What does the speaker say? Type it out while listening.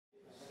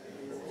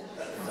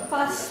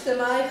fast de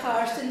mai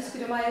Karsten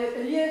sgwyd mai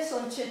Ulius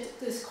ond chit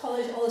dus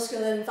college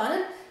allschool in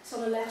Vannon,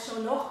 son yn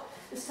lecsion noch.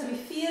 Dus tam I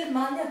 4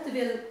 maniad de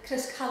wil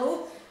Chris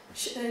Callow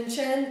yn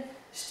Chen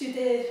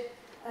studeer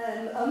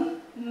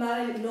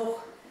maar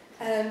nog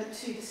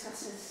to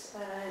discuss his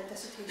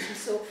dissertation.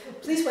 So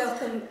please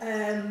welcome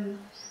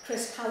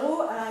Chris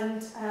Callow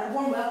and a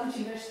warm welcome to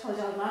University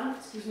College Alban.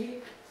 Excuse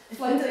me,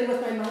 blundering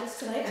with my Manx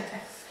tonight.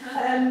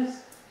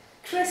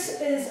 Chris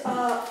is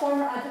a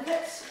former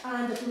advocate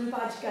and a Blue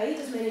Badge guide,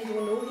 as many of you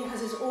will know. He has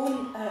his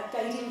own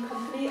guiding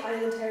company,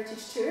 Island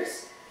Heritage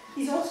Tours.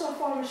 He's also a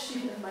former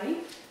student of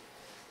mine.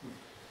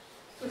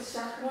 He's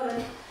a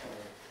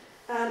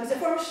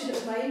former student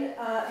of mine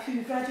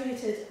who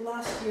graduated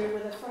last year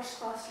with a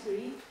first-class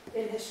degree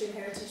in History and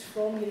Heritage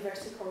from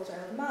University College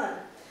Isle of Man.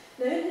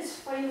 Now, in his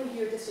final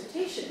year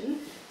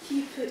dissertation,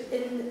 he put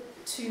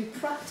into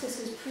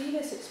practice his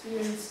previous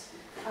experience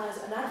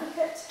as an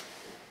advocate,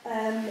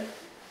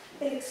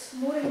 in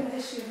exploring the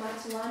history of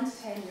Manx land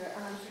tenure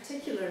and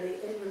particularly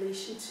in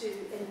relation to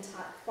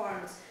intact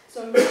farms.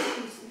 So I'm really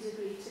pleased that he's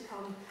agreed to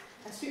come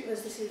and speak with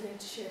us this evening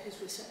to share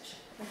his research.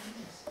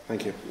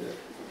 Thank you.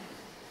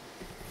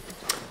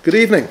 Good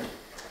evening.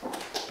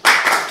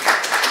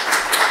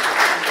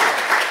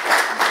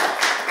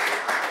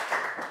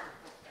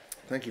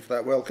 Thank you for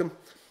that welcome.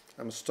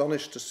 I'm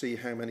astonished to see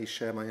how many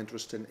share my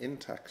interest in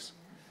intacs,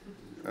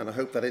 and I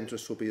hope that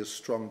interest will be as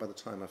strong by the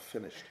time I've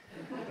finished.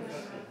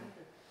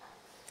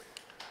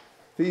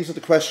 These are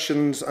the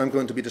questions I'm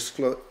going to be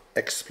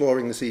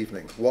exploring this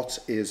evening. What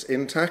is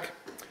intac?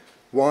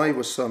 Why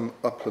were some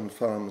upland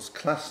farms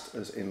classed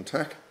as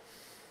intac?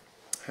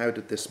 How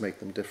did this make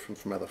them different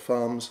from other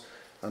farms?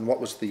 And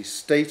what was the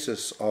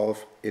status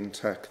of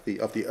intac,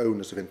 of the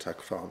owners of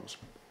intac farms?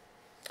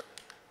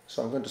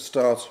 So I'm going to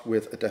start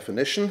with a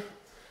definition.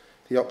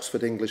 The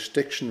Oxford English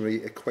Dictionary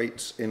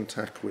equates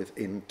intac with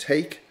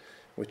intake,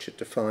 which it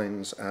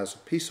defines as a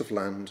piece of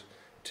land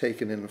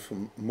taken in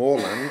from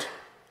moorland,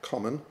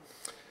 common,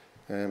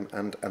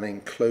 and an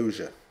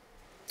enclosure.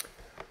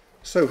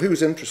 So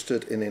who's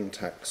interested in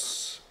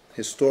intacs?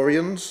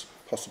 Historians,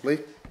 possibly.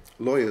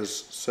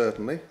 Lawyers,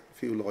 certainly. A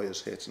few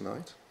lawyers here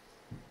tonight.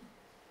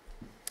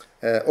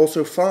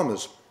 Also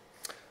farmers.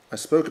 I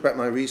spoke about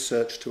my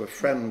research to a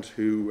friend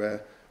who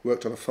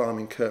worked on a farm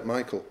in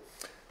Kirkmichael,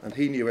 and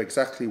he knew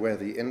exactly where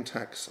the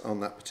intacs on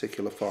that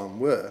particular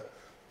farm were,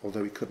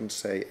 although he couldn't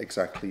say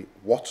exactly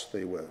what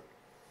they were.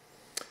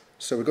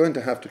 So we're going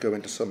to have to go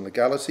into some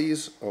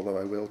legalities, although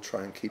I will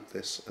try and keep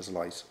this as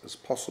light as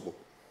possible.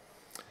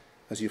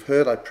 As you've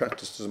heard, I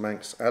practiced as a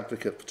Manx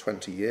advocate for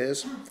 20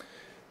 years.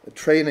 The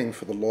training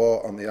for the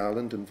law on the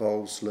island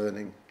involves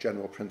learning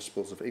general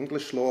principles of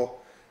English law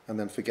and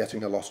then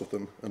forgetting a lot of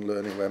them and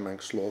learning where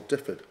Manx law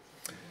differed.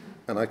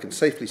 And I can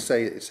safely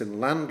say it's in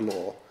land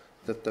law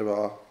that there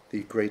are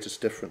the greatest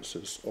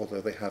differences,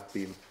 although they have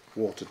been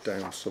watered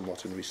down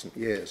somewhat in recent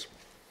years.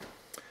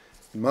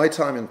 In my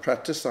time in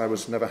practice, I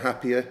was never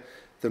happier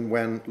than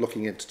when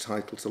looking into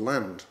title to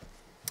land.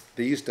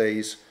 These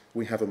days,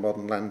 we have a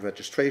modern land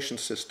registration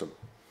system,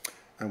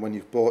 and when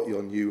you've bought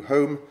your new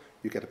home,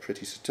 you get a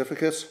pretty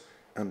certificate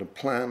and a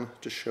plan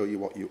to show you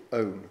what you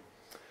own.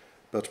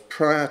 But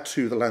prior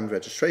to the Land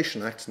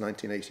Registration Act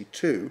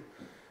 1982,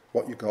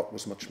 what you got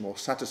was much more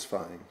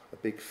satisfying, a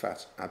big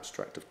fat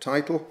abstract of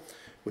title,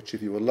 which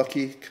if you were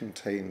lucky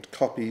contained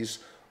copies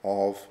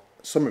of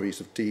summaries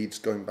of deeds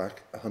going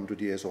back 100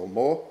 years or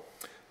more,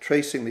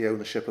 tracing the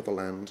ownership of the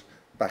land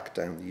back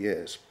down the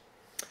years.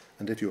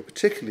 And if you were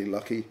particularly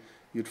lucky,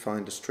 you'd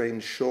find a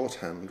strange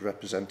shorthand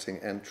representing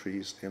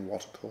entries in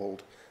what are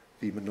called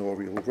the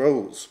manorial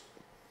rolls.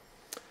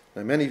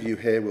 Now, many of you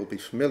here will be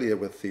familiar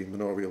with the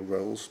manorial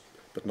rolls,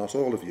 but not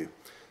all of you,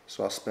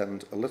 so I'll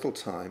spend a little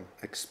time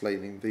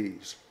explaining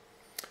these.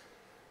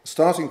 The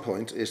starting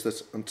point is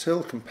that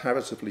until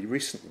comparatively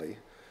recently,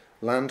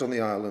 land on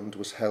the island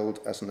was held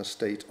as an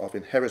estate of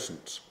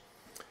inheritance.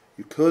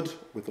 You could,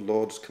 with the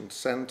Lord's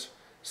consent,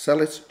 sell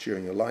it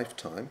during your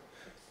lifetime,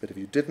 but if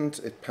you didn't,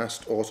 it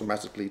passed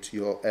automatically to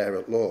your heir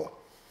at law,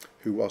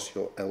 who was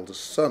your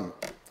eldest son,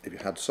 if you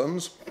had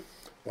sons,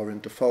 or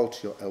in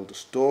default, your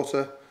eldest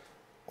daughter,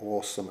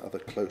 or some other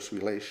close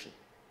relation.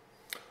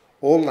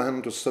 All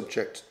land was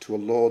subject to a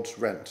lord's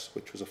rent,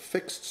 which was a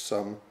fixed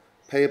sum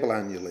payable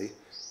annually,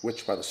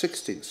 which by the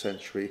 16th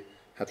century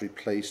had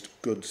replaced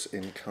goods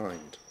in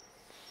kind.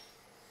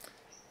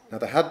 Now,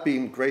 there had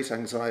been great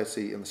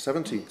anxiety in the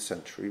 17th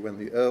century when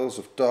the Earls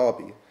of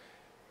Derby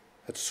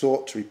had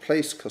sought to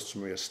replace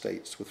customary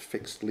estates with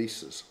fixed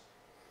leases.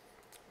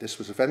 This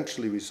was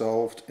eventually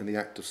resolved in the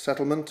Act of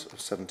Settlement of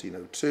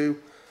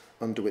 1702,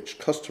 under which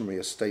customary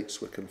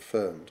estates were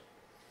confirmed.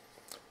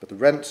 But the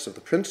rents of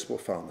the principal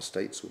farm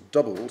estates were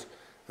doubled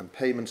and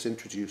payments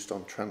introduced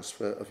on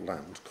transfer of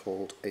land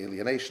called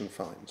alienation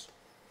fines.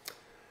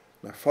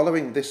 Now,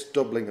 following this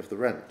doubling of the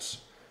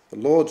rents, the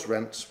Lord's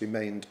rents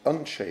remained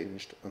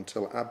unchanged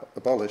until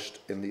abolished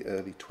in the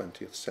early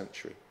 20th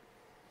century.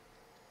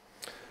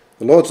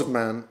 The Lords of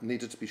Man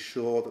needed to be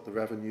sure that the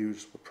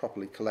revenues were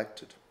properly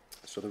collected,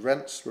 so the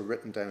rents were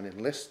written down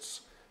in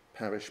lists,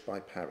 parish by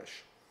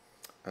parish.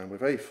 and we're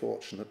very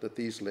fortunate that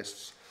these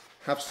lists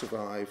have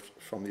survived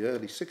from the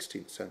early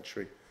 16th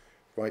century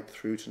right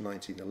through to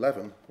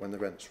 1911, when the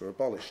rents were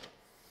abolished.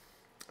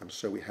 And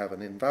so we have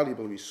an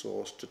invaluable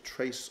resource to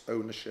trace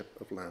ownership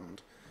of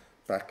land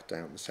back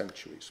down the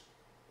centuries.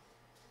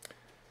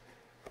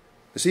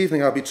 This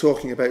evening I'll be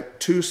talking about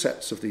two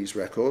sets of these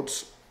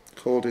records,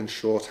 called in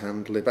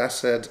shorthand Lib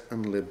Ased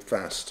and Lib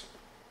Vast.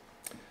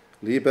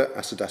 Liber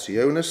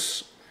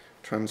Assedationis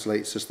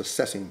translates as the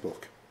setting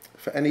book.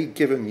 For any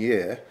given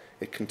year,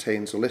 it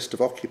contains a list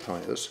of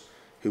occupiers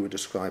who were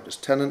described as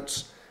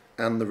tenants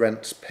and the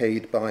rents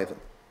paid by them.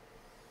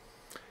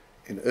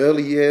 In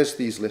early years,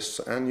 these lists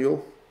are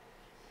annual.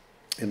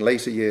 In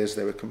later years,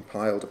 they were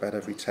compiled about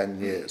every 10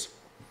 years.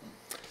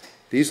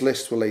 These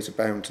lists were later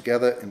bound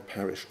together in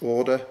parish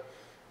order,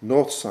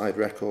 north side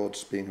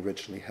records being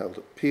originally held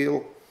at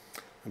Peel,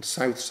 and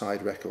south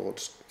side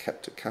records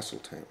kept at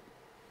Castletown.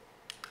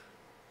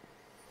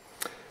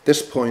 At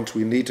this point,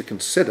 we need to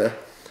consider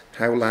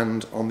how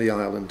land on the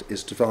island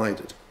is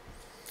divided.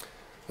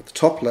 At the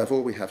top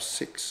level, we have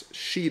 6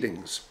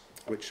 sheadings,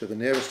 which are the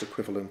nearest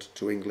equivalent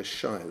to English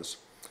shires.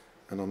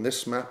 And on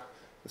this map,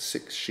 the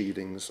 6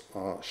 sheadings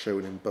are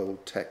shown in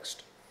bold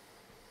text.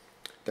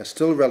 They're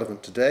still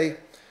relevant today.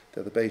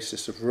 They're the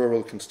basis of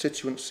rural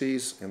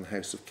constituencies in the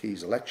House of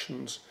Keys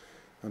elections,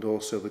 and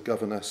also the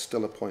governor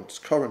still appoints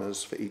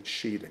coroners for each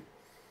sheading,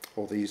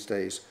 or these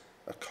days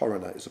a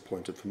coroner is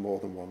appointed for more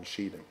than one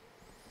sheading.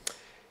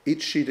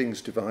 Each sheading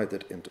is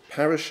divided into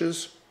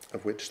parishes,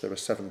 of which there are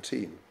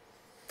 17.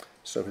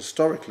 So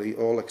historically,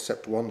 all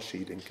except one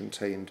sheading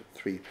contained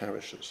 3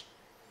 parishes.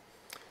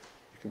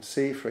 You can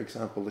see, for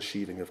example, the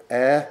sheading of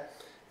Ayr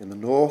in the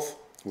north,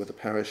 with the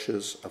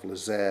parishes of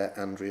Lezayre,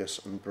 Andreas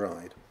and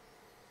Bride.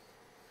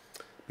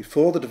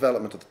 Before the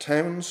development of the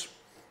towns,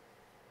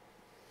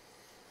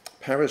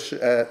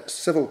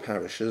 civil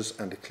parishes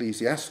and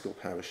ecclesiastical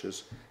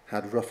parishes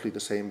had roughly the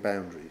same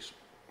boundaries.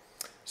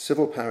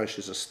 Civil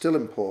parishes are still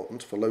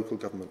important for local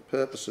government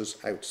purposes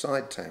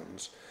outside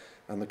towns,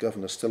 and the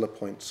governor still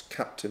appoints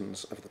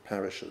captains of the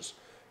parishes,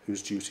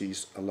 whose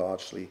duties are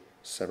largely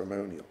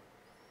ceremonial.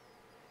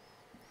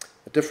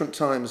 At different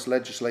times,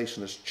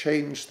 legislation has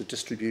changed the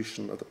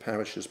distribution of the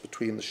parishes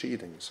between the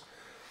sheadings,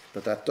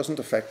 but that doesn't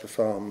affect the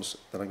farms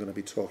that I'm going to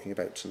be talking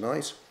about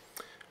tonight,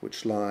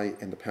 which lie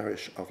in the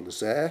parish of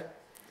Lezayre,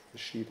 the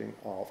sheading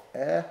of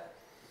Ayr,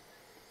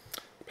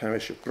 the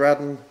parish of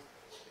Braddon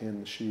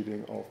in the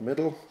sheading of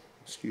Middle,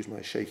 excuse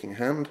my shaking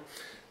hand,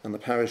 and the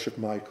parish of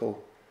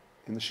Michael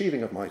in the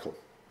sheading of Michael.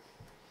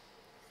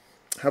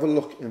 Have a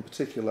look in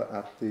particular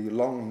at the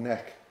long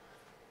neck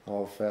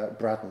of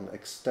Braddon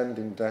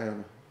extending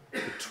down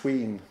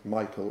between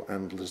Michael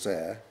and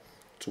Lezayre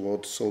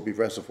towards Sulby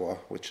Reservoir,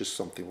 which is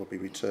something we'll be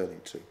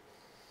returning to.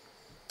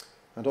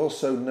 And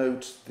also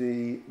note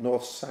the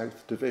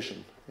north-south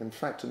division. In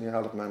fact, in the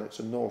Isle of Man, it's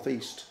a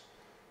north-east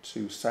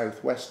to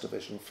south-west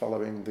division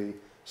following the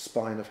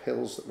spine of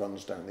hills that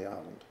runs down the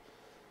island.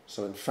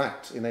 So in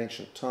fact, in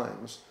ancient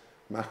times,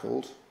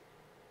 Mackald,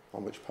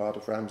 on which part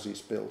of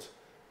Ramsey's built,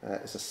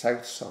 is a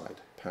south side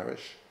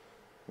parish,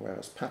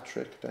 whereas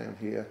Patrick down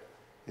here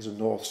is a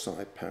north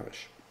side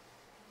parish.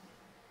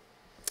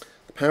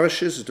 The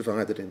parishes are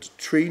divided into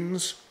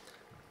treens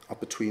of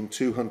between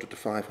 200 to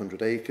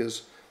 500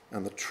 acres,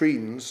 and the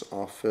treens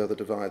are further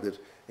divided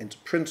into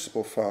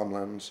principal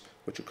farmlands,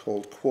 which are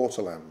called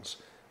quarterlands,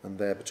 and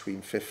they're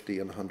between 50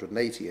 and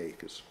 180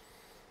 acres.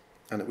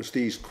 And it was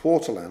these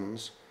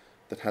quarterlands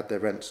that had their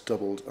rents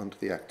doubled under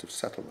the Act of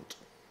Settlement.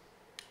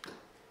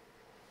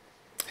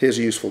 Here's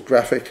a useful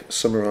graphic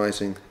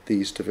summarising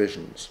these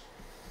divisions.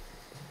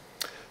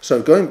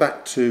 So going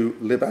back to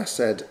Lib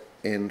Ased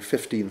in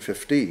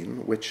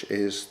 1515, which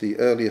is the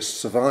earliest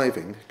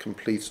surviving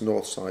complete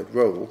north side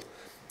roll,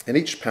 in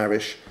each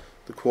parish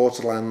the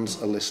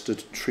quarterlands are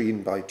listed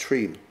treen by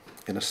treen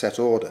in a set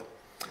order,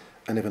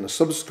 and if in a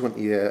subsequent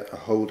year a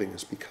holding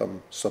has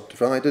become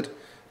subdivided,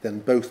 then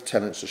both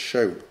tenants are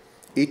shown,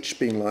 each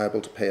being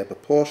liable to pay a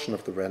proportion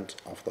of the rent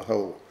of the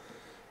whole.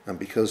 And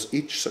because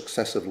each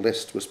successive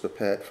list was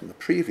prepared from the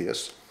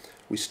previous,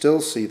 we still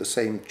see the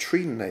same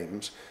treen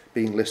names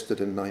being listed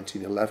in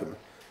 1911,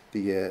 the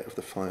year of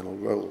the final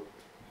roll.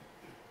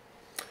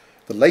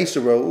 The later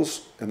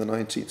rolls in the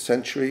 19th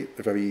century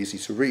are very easy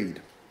to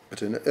read,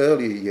 but in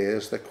earlier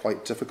years they're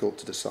quite difficult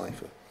to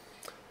decipher.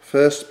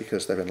 First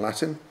because they're in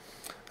Latin,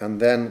 and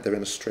then they're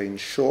in a strange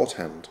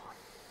shorthand.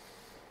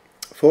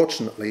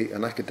 Fortunately,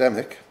 an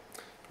academic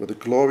with the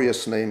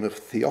glorious name of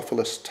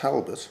Theophilus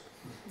Talbot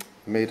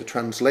made a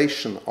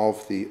translation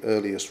of the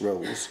earliest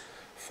rolls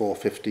for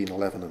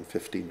 1511 and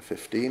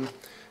 1515,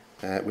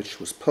 which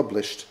was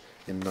published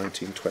in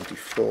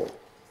 1924.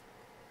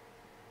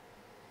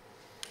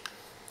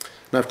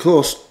 Now, of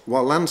course,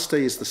 while land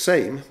stays the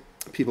same,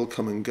 people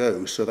come and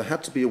go, so there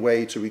had to be a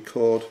way to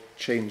record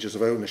changes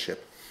of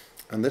ownership.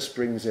 And this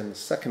brings in the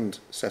second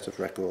set of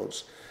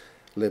records,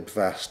 Lib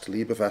Vast,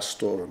 Liber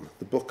Vastorum,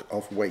 the Book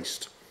of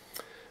Waste.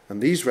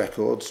 And these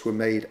records were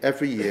made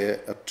every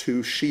year at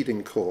 2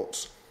 sheading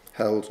courts,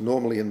 held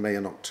normally in May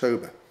and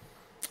October.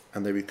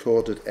 and they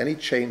recorded any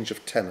change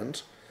of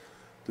tenant,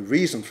 the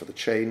reason for the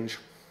change,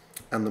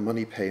 and the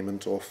money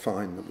payment or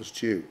fine that was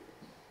due.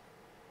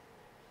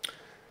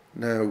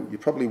 Now, you're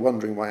probably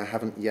wondering why I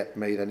haven't yet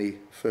made any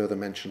further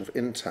mention of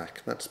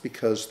intac. That's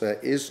because there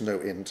is no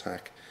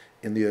intac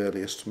in the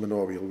earliest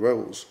manorial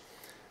rolls.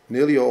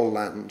 Nearly all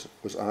land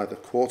was either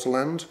quarter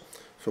land,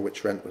 for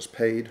which rent was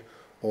paid,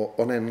 or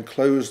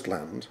unenclosed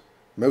land,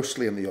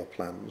 mostly in the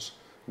uplands,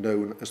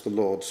 known as the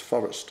Lord's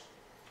Forest.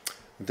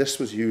 This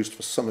was used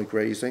for summer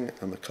grazing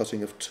and the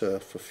cutting of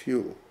turf for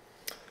fuel.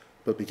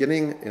 But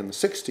beginning in the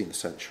 16th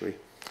century,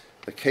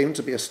 there came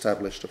to be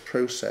established a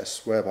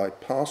process whereby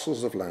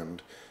parcels of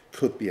land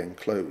could be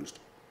enclosed.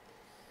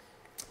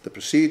 The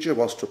procedure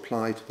was to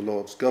apply to the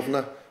Lord's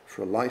Governor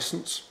for a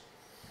licence.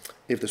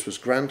 If this was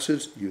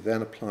granted, you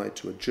then applied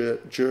to a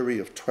jury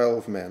of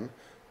 12 men,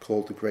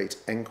 called the Great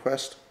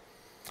Enquest,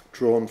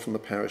 drawn from the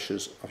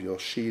parishes of your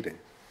sheading.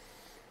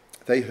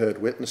 They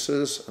heard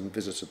witnesses and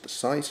visited the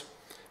site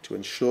to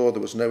ensure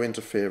there was no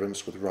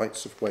interference with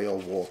rights of way or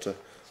water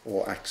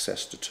or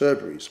access to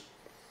turbaries.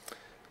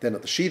 Then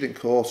at the sheading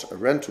court, a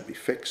rent would be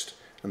fixed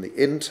and the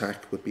intac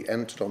would be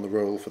entered on the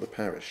roll for the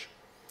parish.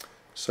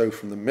 So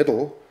from the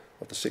middle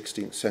of the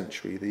 16th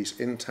century, these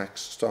intacs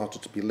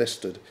started to be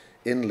listed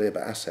in lib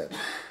asset,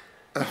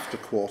 after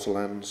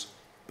quarterlands,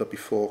 but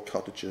before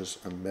cottages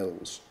and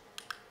mills.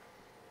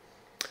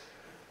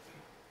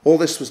 All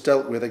this was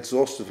dealt with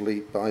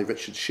exhaustively by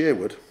Richard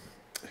Sherwood,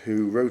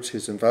 who wrote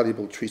his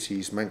invaluable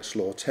treatise Manx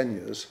Law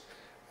Tenures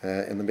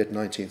in the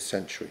mid-19th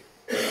century.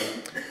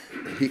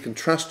 He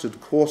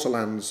contrasted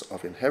quarterlands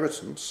of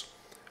inheritance,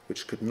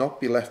 which could not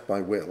be left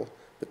by will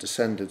but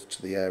descended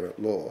to the heir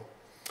at law,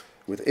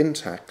 with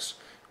intacs,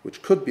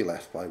 which could be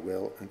left by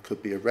will and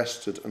could be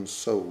arrested and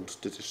sold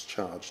to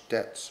discharge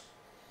debts.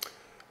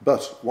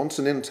 But once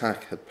an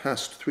intac had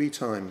passed 3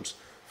 times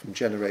from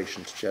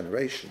generation to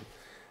generation,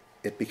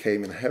 it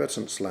became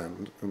inheritance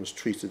land and was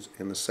treated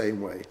in the same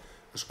way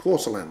as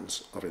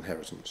quarterlands of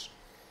inheritance.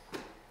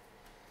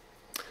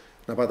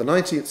 Now, by the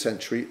 19th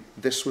century,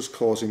 this was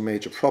causing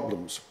major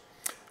problems,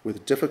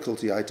 with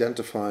difficulty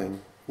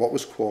identifying what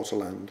was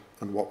quarterland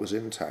and what was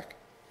intac.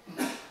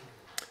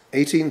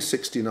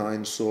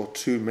 1869 saw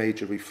 2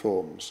 major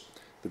reforms,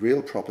 the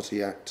Real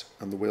Property Act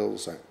and the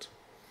Wills Act.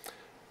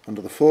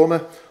 Under the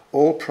former,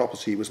 all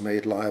property was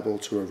made liable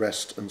to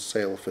arrest and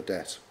sale for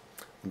debt,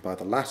 and by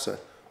the latter,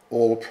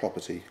 all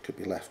property could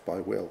be left by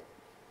will.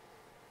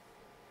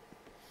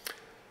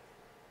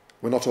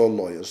 We're not all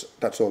lawyers,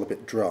 that's all a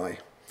bit dry.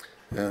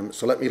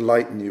 So let me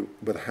lighten you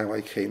with how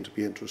I came to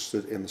be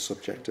interested in the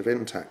subject of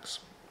intacs.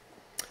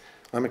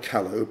 I'm a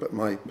Callow, but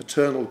my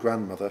maternal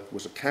grandmother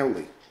was a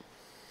Cowley.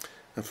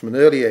 And from an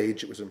early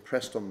age, it was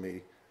impressed on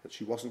me that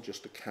she wasn't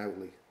just a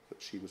Cowley,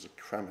 but she was a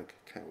Cramig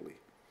Cowley.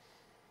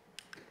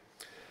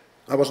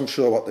 I wasn't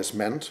sure what this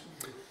meant,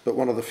 but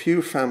one of the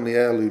few family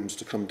heirlooms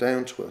to come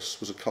down to us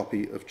was a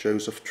copy of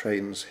Joseph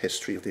Train's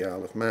History of the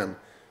Isle of Man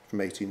from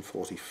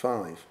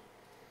 1845.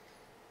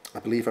 I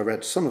believe I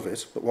read some of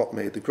it, but what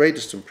made the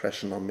greatest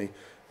impression on me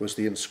was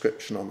the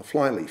inscription on the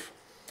flyleaf,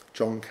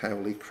 John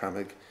Cowley,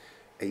 Cramig,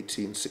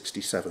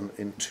 1867,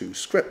 in 2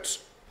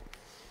 scripts.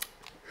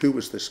 Who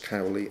was this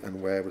Cowley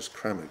and where was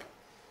Cramig?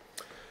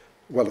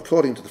 Well,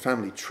 according to the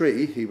family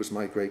tree, he was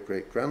my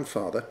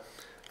great-great-grandfather,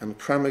 and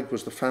Cramig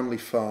was the family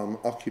farm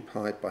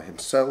occupied by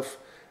himself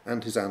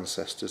and his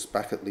ancestors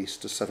back at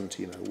least to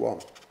 1701.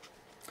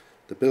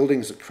 The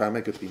buildings at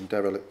Cramig had been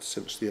derelict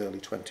since the early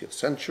 20th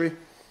century,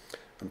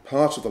 and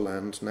part of the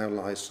land now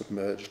lies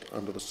submerged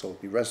under the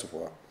Sulby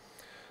Reservoir.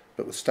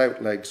 But with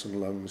stout legs and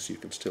lungs you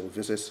can still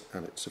visit,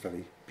 and it's a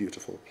very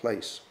beautiful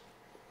place.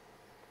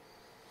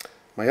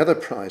 My other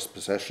prized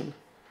possession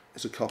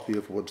is a copy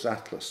of Wood's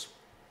Atlas.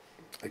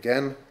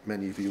 Again,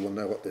 many of you will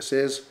know what this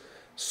is,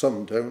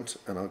 some don't,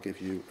 and I'll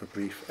give you a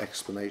brief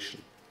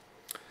explanation.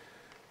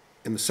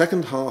 In the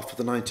second half of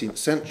the 19th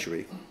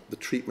century, the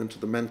treatment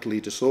of the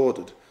mentally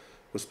disordered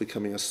was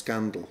becoming a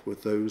scandal,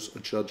 with those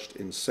adjudged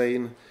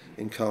insane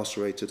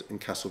incarcerated in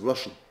Castle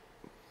Rushen.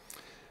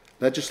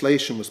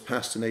 Legislation was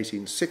passed in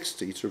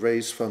 1860 to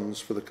raise funds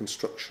for the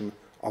construction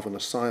of an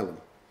asylum,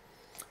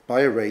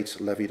 by a rate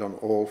levied on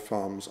all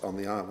farms on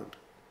the island.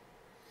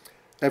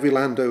 Every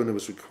landowner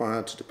was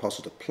required to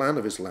deposit a plan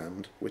of his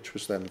land, which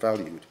was then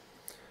valued.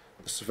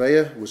 The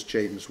surveyor was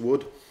James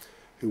Wood,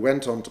 who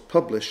went on to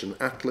publish an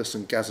atlas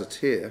and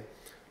gazetteer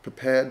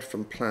prepared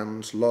from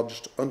plans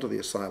lodged under the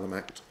Asylum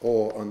Act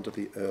or under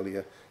the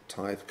earlier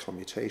Tithe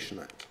Commutation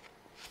Act.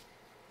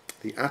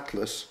 The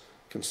atlas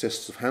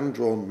consists of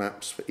hand-drawn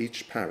maps for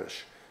each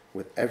parish,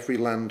 with every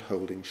land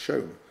holding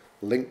shown,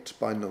 linked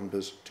by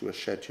numbers to a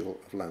schedule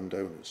of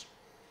landowners.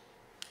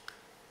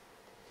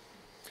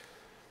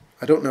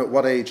 I don't know at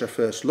what age I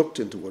first looked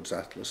into Wood's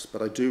Atlas,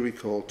 but I do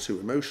recall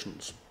 2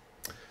 emotions.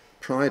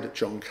 Pride at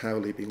John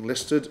Cowley being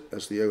listed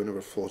as the owner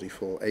of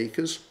 44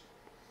 acres,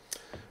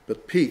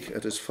 but pique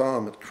at his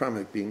farm at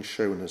Cramig being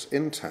shown as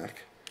intac,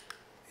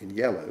 in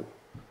yellow,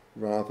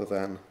 rather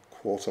than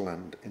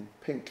quarterland in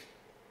pink.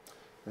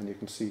 And you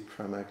can see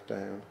Cramig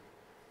down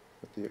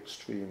at the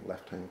extreme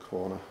left-hand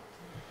corner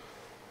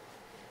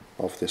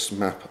of this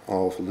map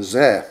of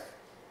Lizère.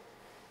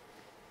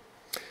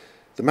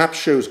 The map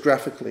shows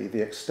graphically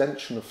the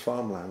extension of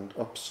farmland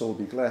up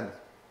Sulby Glen,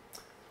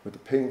 with the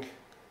pink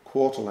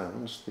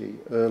quarterlands, the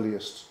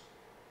earliest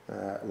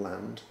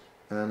land,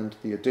 and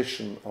the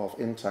addition of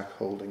intact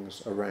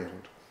holdings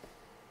around.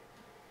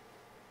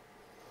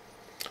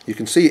 You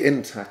can see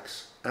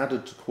intacts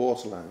added to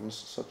quarterlands,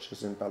 such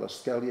as in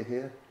Ballaskellia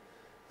here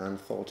and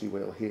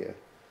Thortywale here,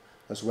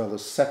 as well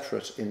as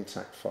separate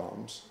intact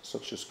farms,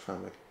 such as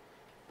Crannog,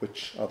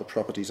 which are the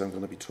properties I'm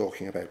going to be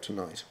talking about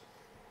tonight.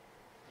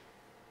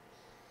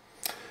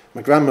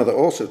 My grandmother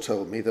also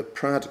told me that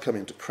prior to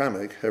coming to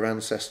Crannog, her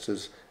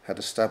ancestors had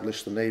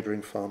established the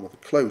neighbouring farm of the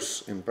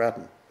Close in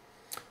Braddon.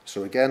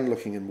 So again,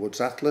 looking in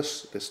Wood's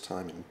Atlas, this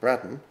time in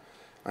Braddon,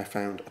 I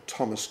found a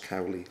Thomas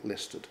Cowley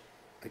listed,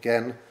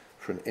 again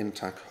for an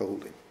intact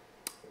holding.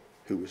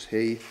 Who was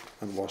he,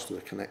 and was there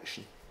a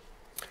connection?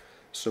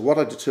 So what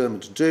I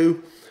determined to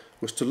do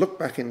was to look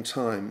back in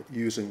time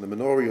using the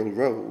manorial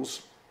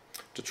rolls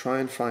to try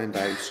and find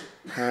out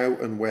how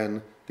and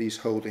when these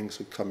holdings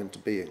had come into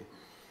being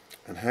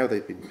and how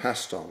they'd been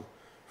passed on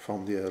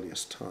from the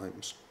earliest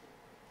times.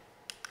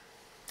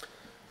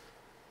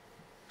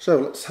 So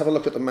let's have a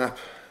look at the map,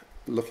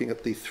 looking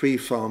at the three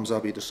farms I'll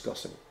be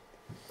discussing.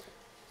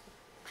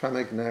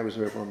 Crannog now is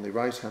over on the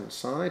right-hand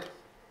side,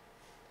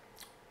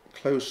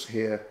 Close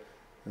here,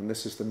 and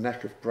this is the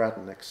neck of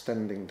Braddon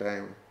extending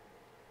down.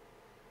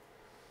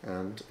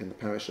 And in the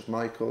parish of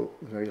Michael,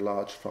 the very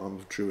large farm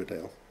of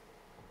Druidale.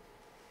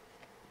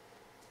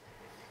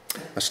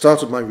 I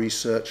started my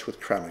research with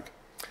Crannog.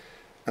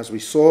 As we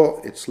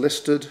saw, it's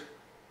listed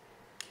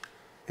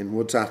in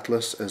Wood's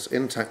Atlas as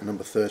intact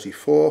number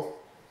 34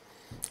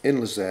 in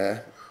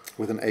Lizère,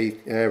 with an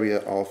area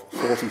of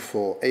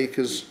 44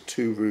 acres,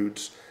 2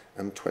 roods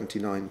and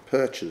 29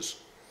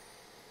 perches.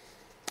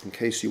 In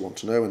case you want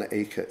to know, an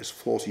acre is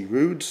 40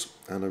 roods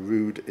and a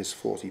rood is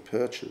 40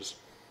 perches.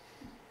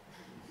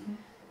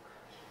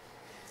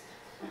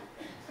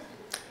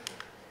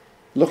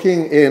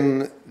 Looking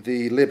in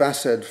the Lib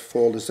Ased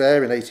for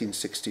Lizère in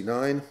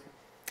 1869,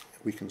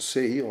 we can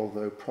see,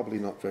 although probably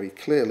not very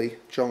clearly,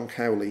 John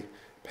Cowley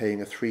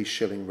paying a 3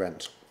 shilling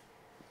rent.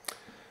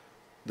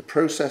 The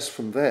process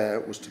from there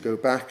was to go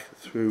back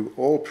through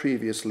all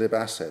previous Lib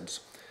Aseds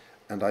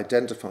and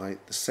identify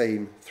the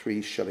same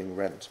 3 shilling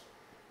rent.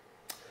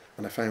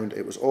 And I found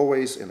it was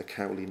always in a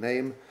Cowley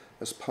name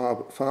as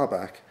far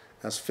back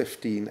as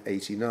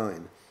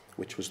 1589,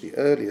 which was the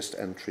earliest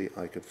entry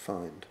I could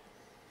find.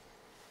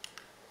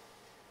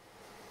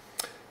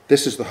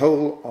 This is the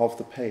whole of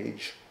the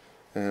page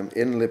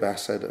in Lib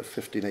Ased of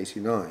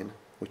 1589,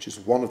 which is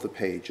one of the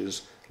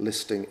pages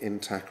listing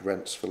intact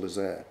rents for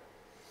Lizère.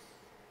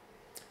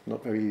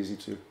 Not very easy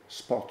to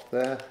spot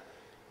there.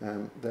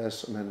 There's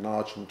some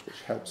enlargement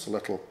which helps a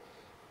little,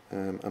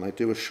 and I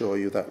do assure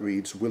you that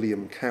reads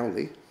William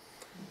Cowley,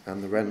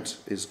 and the rent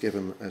is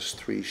given as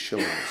 3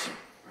 shillings.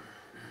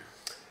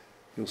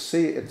 You'll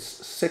see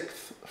it's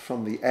 6th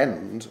from the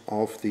end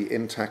of the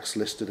intacts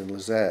listed in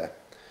Lizère,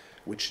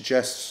 which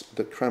suggests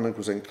that Crannog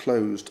was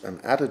enclosed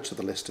and added to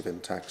the list of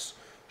intacts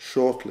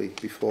shortly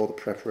before the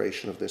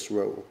preparation of this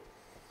roll.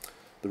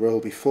 The roll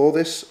before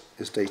this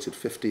is dated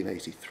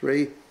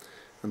 1583,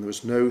 and there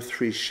was no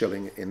 3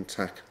 shilling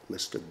intact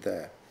listed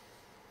there.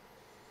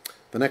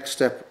 The next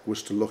step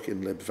was to look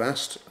in Lib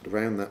Vast at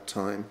around that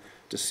time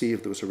to see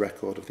if there was a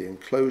record of the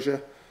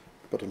enclosure,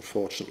 but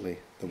unfortunately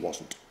there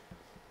wasn't.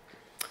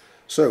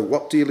 So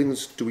what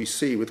dealings do we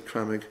see with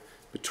Crannog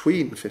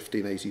between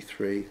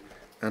 1583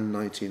 and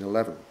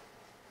 1911?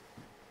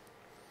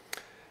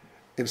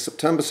 In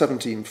September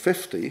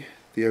 1750,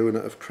 the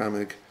owner of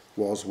Crannog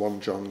was one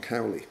John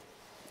Cowley.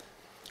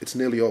 It's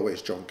nearly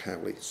always John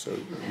Cowley, so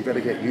you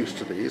better get used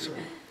to these.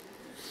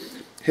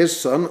 His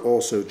son,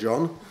 also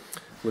John,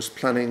 was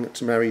planning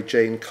to marry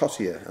Jane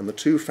Cottier, and the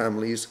two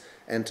families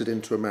entered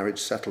into a marriage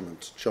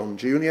settlement. John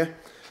Jr.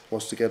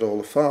 was to get all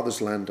the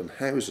father's land and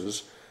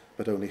houses,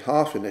 but only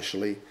half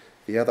initially,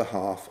 the other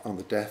half on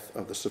the death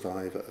of the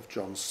survivor of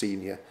John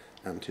Sr.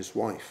 and his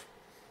wife.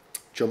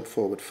 Jump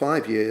forward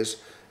 5 years,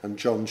 and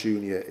John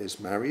Jr. is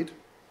married,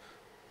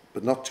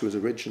 but not to his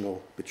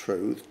original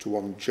betrothed, to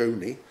one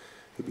Joni,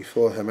 who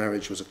before her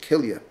marriage was a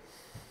Killier.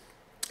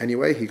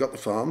 Anyway, he got the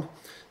farm,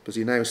 but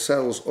he now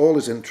sells all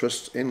his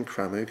interest in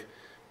Crannog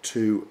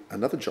to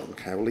another John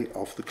Cowley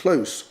of the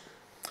Close.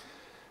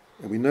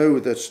 And we know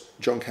that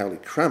John Cowley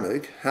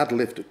Crannog had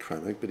lived at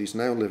Crannog, but he's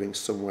now living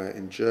somewhere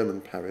in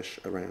German parish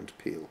around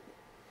Peel.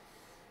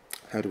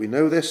 How do we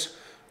know this?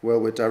 Well,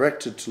 we're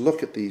directed to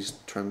look at these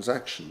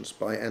transactions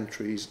by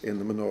entries in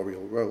the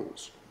manorial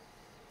rolls.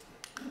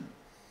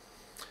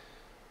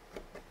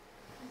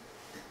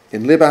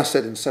 In Lib Ased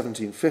in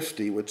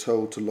 1750, we're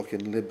told to look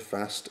in Lib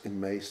Vast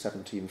in May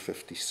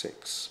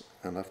 1756,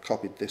 and I've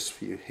copied this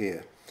for you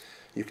here.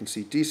 You can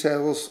see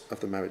details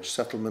of the marriage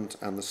settlement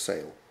and the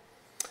sale.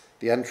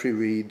 The entry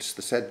reads,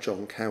 the said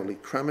John Cowley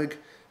Crannog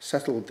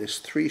settled this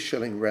 3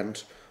 shilling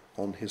rent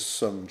on his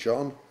son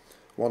John,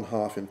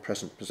 1/2 in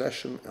present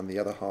possession and the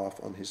other half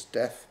on his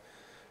death,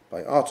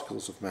 by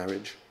articles of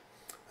marriage,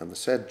 and the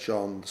said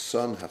John the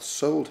son hath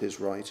sold his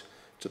right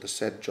to the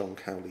said John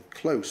Cowley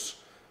Close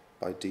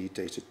by deed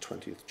dated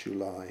 20th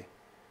July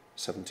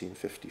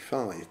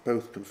 1755,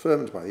 both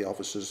confirmed by the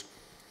officers,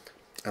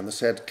 and the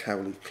said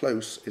Cowley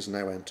Close is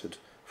now entered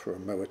for a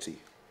moiety,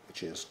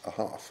 which is a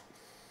half.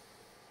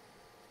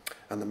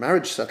 And the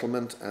marriage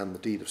settlement and the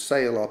deed of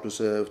sale are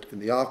preserved in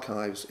the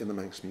archives in the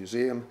Manx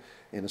Museum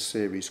in a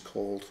series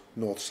called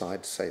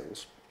Northside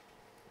Sales.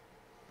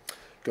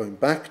 Going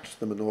back to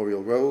the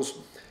manorial rolls,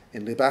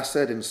 in Libased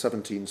in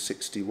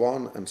 1761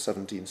 and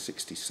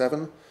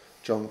 1767,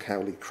 John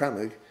Cowley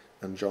Cramig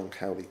and John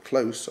Cowley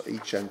Close are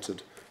each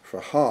entered for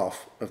a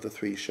half of the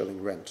 3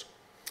 shilling rent.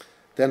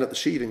 Then at the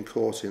Sheeding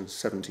Court in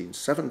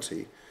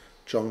 1770,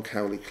 John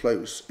Cowley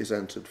Close is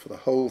entered for the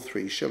whole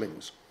 3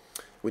 shillings,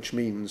 which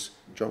means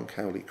John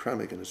Cowley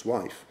Cramig and his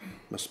wife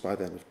must by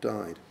then have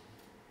died.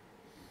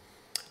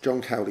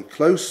 John Cowley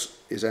Close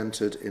is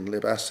entered in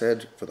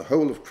Libased for the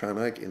whole of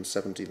Cramig in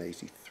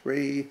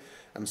 1783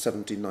 and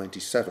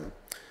 1797.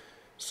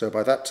 So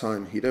by that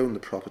time he'd owned the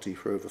property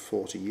for over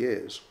 40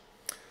 years.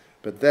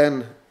 But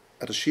then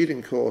at a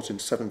Sheeding Court in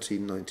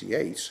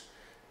 1798,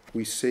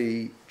 we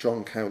see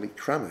John Cowley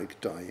Cramig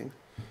dying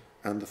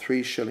and the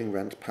 3 shilling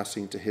rent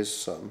passing to his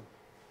son,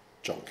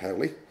 John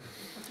Cowley,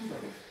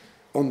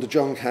 under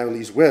John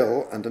Cowley's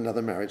will and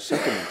another marriage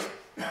settlement.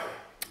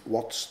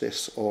 What's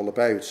this all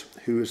about?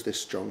 Who is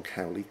this John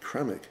Cowley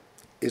Cramig?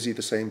 Is he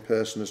the same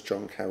person as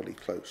John Cowley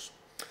Close?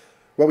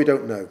 Well, we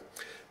don't know,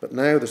 but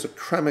now there's a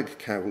Cramig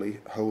Cowley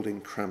holding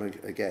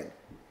Cramig again.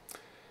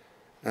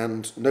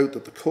 And note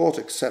that the court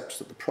accepts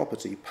that the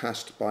property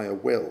passed by a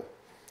will,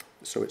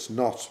 so it's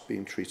not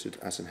being treated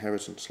as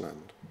inheritance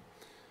land.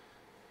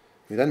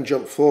 We then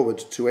jump forward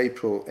to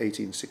April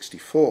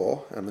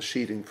 1864, and the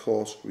Sheeding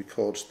Court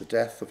records the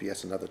death of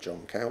yet another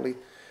John Cowley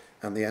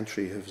and the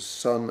entry of his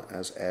son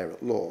as heir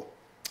at law.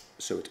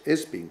 So it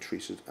is being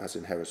treated as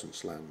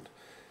inheritance land.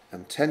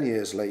 And 10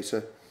 years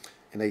later,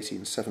 in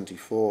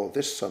 1874,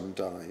 this son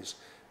dies,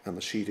 and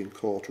the Sheeding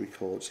Court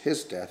records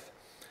his death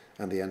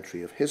and the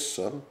entry of his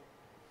son,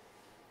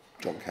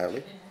 John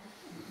Cowley,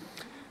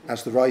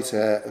 as the right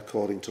heir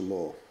according to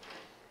law.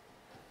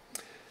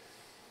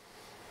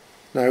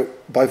 Now,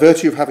 by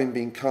virtue of having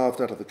been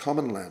carved out of the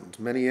common land,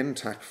 many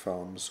intact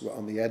farms were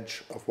on the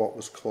edge of what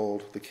was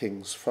called the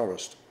King's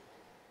Forest.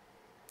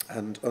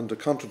 And under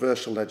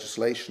controversial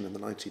legislation in the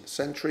 19th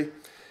century,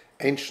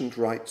 ancient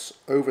rights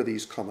over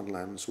these common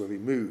lands were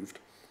removed.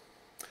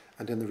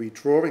 And in the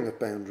redrawing of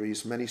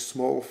boundaries, many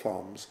small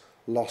farms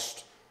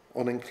lost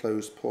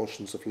unenclosed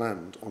portions of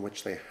land on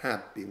which they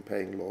had been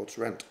paying lord's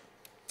rent.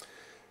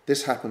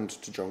 This happened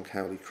to John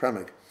Cowley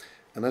Cramig,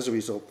 and as a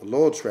result, the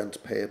lord's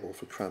rent payable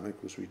for Cramig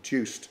was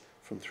reduced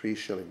from 3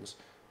 shillings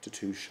to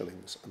 2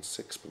 shillings and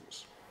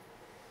 6pence.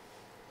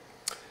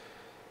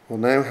 We'll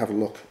now have a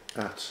look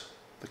at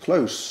the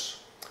Close,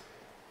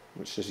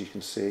 which, as you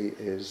can see,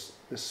 is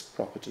this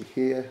property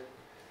here.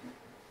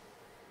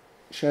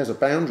 It shares a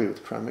boundary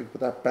with Cramig,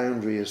 but that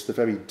boundary is the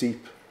very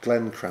deep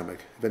Glen Cramig.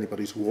 If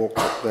anybody's walked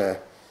up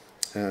there,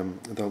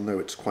 they'll know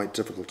it's quite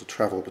difficult to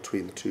travel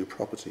between the 2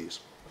 properties.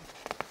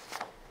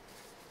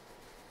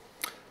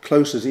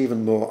 Close is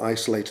even more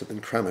isolated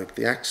than Cramig.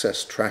 The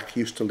access track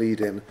used to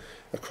lead in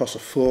across a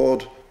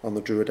ford on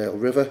the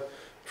Druidale River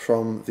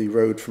from the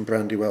road from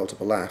Brandywell to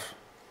Ballaugh.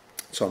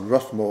 It's on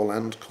rough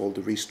moorland called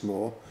the Reest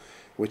Moor,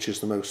 which is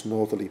the most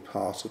northerly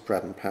part of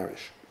Braddon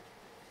Parish.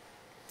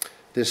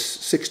 This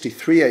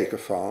 63-acre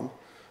farm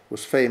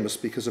was famous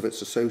because of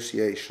its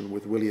association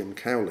with William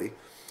Cowley,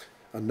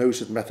 a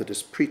noted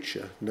Methodist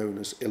preacher known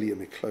as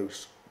Iliam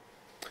Close.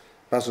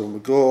 Basil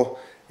McGaw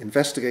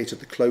investigated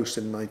the Close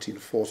in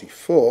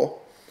 1944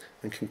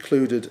 and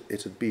concluded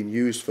it had been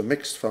used for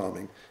mixed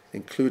farming,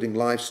 including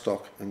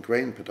livestock and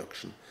grain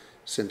production,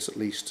 since at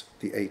least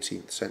the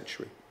 18th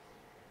century.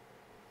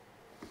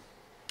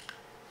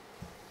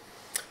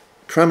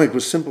 Cramig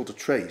was simple to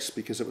trace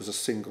because it was a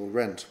single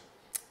rent,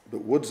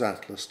 but Wood's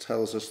Atlas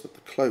tells us that the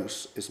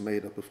Close is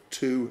made up of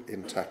 2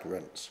 intact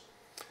rents.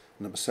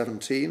 Number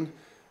 17,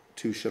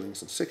 2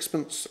 shillings and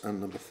 6pence, and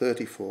number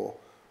 34,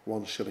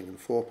 1 shilling and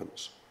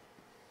 4pence.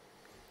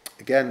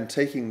 Again,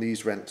 taking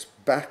these rents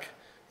back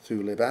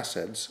through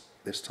Libaseds,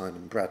 this time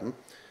in Braddon,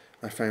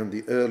 I found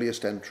the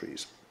earliest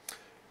entries.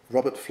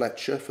 Robert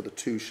Fletcher for the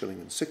 2 shilling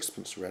and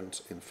 6pence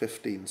rent in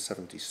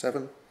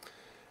 1577,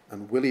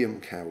 and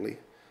William Cowley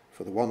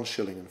for the 1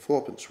 shilling and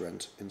 4pence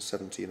rent in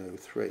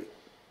 1703.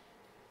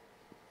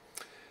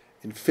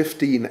 In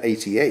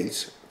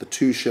 1588, the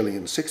 2 shilling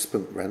and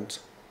 6pence rent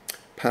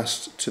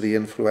passed to the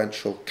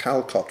influential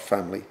Calcott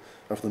family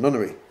of the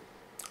nunnery,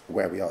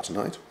 where we are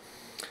tonight.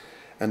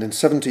 And in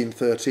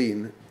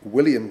 1713,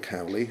 William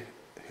Cowley,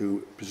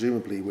 who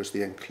presumably was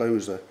the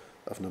encloser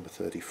of number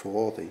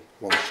 34, the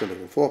 1 shilling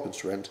and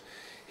 4pence rent,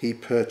 he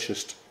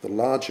purchased the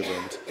larger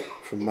rent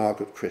from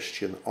Margaret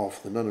Christian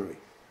of the nunnery.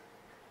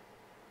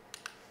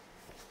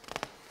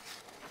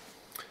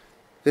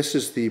 This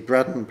is the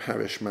Braddon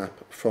Parish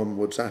map from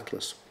Wood's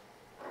Atlas.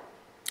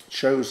 It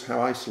shows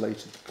how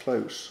isolated the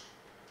Close,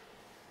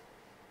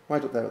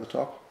 right up there at the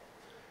top,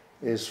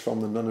 is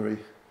from the nunnery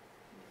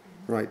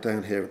right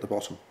down here at the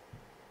bottom.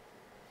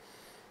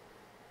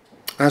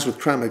 As with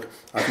Cramig,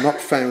 I've not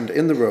found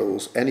in the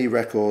rolls any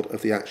record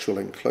of the actual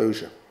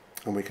enclosure,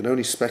 and we can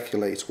only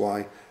speculate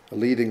why a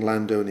leading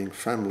landowning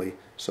family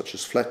such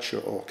as Fletcher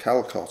or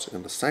Calcott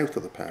in the south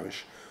of the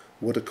parish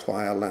would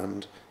acquire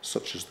land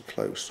such as the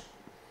Close.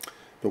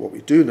 But what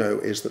we do know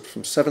is that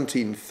from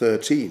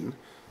 1713,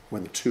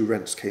 when the two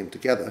rents came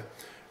together,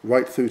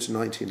 right through to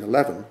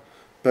 1911,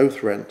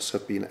 both rents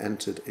have been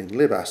entered in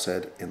Lib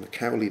Ased in the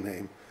Cowley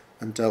name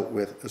and dealt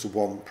with as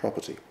one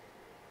property.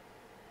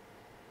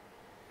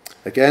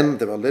 Again,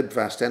 there are Lib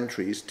Vast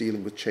entries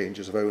dealing with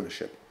changes of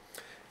ownership.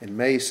 In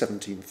May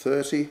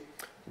 1730,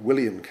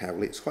 William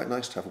Cowley, it's quite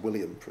nice to have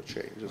William for a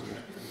change, isn't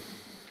it?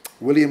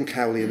 William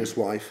Cowley and his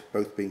wife,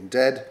 both being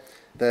dead,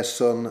 their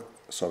son,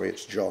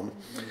 John,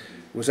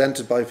 was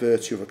entered by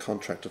virtue of a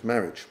contract of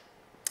marriage.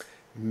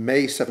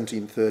 May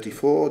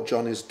 1734,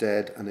 John is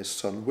dead and his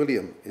son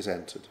William is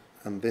entered,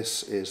 and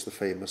this is the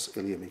famous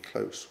Illiamy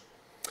Close.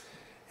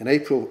 In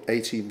April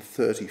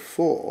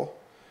 1834,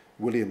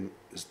 William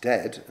is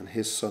dead and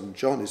his son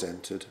John is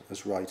entered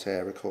as right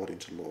heir according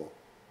to law.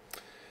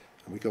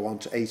 And we go on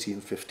to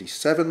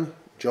 1857,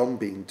 John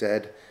being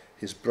dead,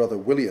 his brother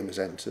William is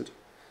entered,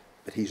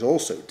 but he's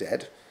also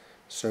dead,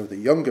 so the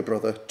younger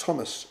brother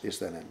Thomas is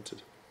then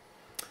entered.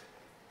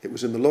 It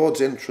was in the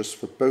Lord's interest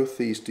for both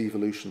these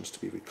devolutions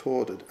to be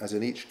recorded, as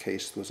in each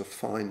case there was a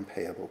fine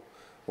payable,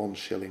 1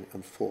 shilling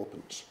and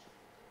 4pence.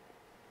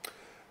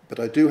 But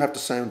I do have to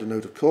sound a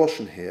note of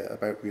caution here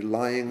about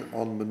relying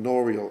on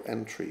manorial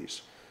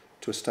entries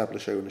to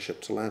establish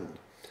ownership to land.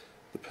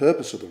 The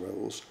purpose of the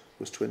rolls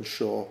was to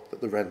ensure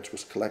that the rent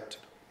was collected.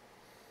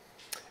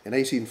 In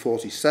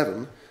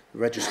 1847, the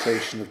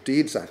Registration of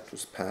Deeds Act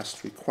was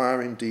passed,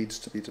 requiring deeds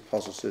to be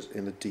deposited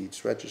in a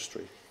deeds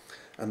registry.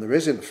 And there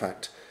is, in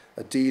fact,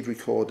 a deed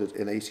recorded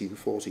in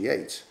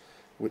 1848,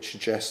 which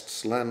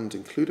suggests land,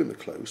 including the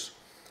Close,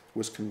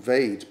 was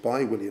conveyed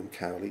by William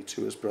Cowley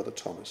to his brother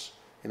Thomas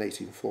in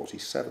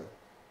 1847.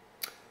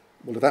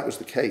 Well, if that was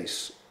the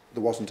case,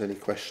 there wasn't any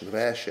question of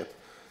heirship.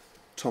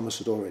 Thomas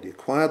had already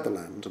acquired the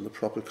land, and the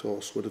proper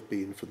course would have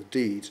been for the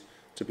deed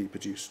to be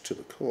produced to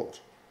the court.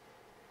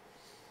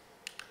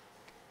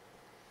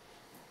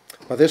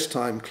 By this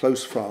time,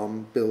 Close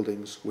Farm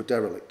buildings were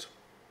derelict.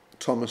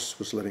 Thomas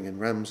was living in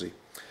Ramsey.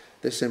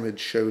 This image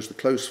shows the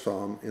Close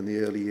Farm in the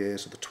early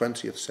years of the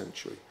 20th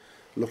century,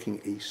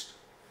 looking east,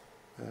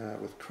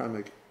 with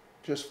Cramig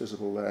just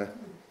visible there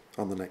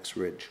on the next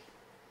ridge.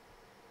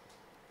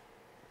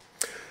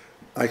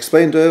 I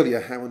explained earlier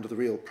how under the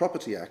Real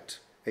Property Act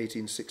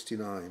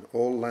 1869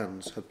 all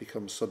lands had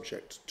become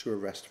subject to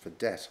arrest for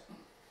debt.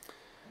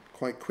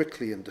 Quite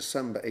quickly in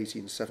December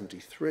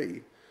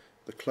 1873,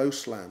 the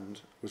Close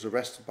land was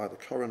arrested by the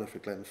coroner for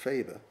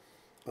Glenfaber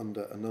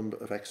under a number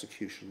of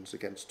executions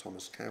against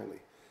Thomas Cowley,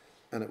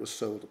 and it was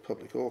sold at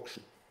public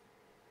auction.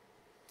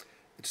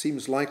 It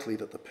seems likely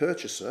that the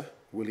purchaser,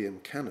 William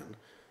Cannon,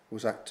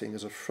 was acting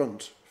as a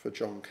front for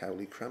John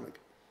Cowley Cramig.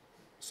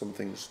 Some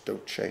things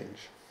don't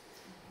change.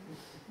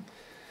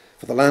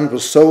 For the land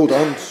was sold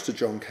on to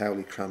John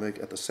Cowley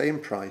Cramig at the same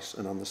price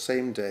and on the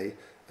same day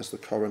as the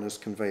coroner's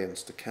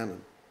conveyance to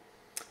Cannon,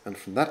 and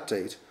from that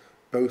date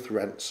both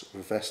rents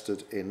were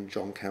vested in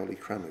John Cowley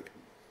Cramig.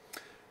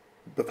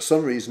 But for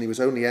some reason he was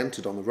only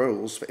entered on the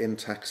rolls for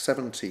Intac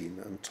 17,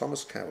 and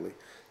Thomas Cowley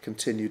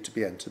continued to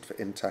be entered for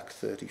Intac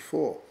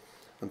 34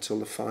 until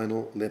the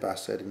final Lib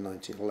Ased in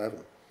 1911.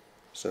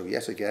 So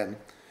yet again,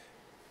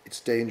 it's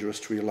dangerous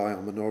to rely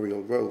on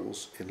manorial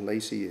rolls in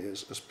later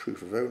years as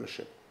proof of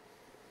ownership.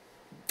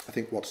 I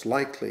think what's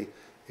likely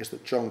is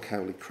that John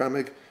Cowley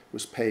Cramig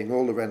was paying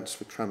all the rents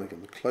for Cramig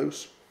and the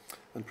Close,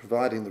 and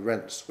providing the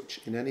rents, which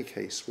in any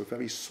case were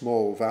very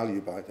small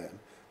value by then,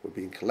 were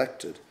being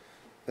collected,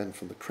 then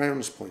from the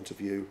Crown's point of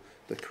view,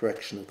 the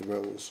correction of the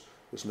rolls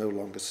was no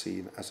longer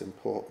seen as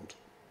important.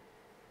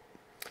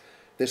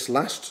 This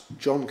last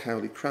John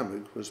Cowley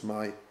Cramig was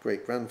my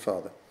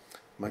great-grandfather,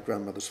 my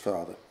grandmother's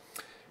father.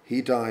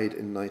 He died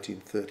in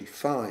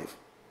 1935.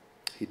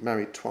 He'd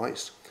married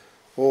twice.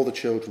 All the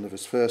children of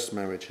his first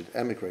marriage had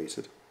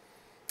emigrated,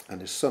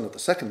 and his son of the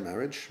second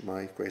marriage,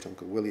 my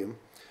great-uncle William,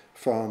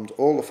 farmed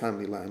all the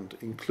family land,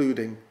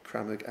 including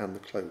Cramig and the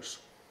Close.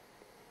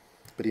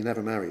 But he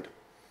never married.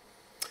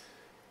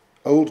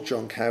 Old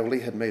John Cowley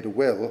had made a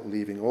will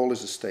leaving all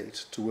his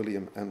estate to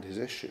William and his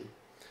issue,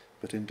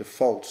 but in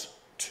default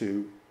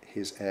to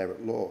his heir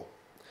at law.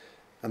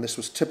 And this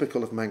was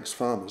typical of Manx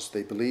farmers.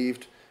 They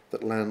believed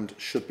that land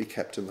should be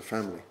kept in the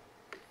family.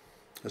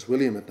 As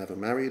William had never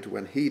married,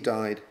 when he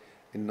died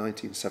in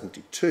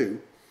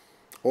 1972,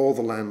 all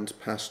the land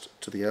passed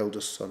to the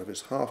eldest son of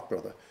his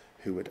half-brother,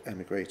 who had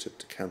emigrated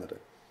to Canada.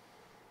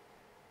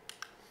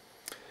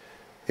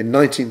 In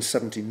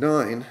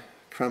 1979,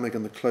 Cramig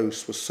and the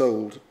Close were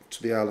sold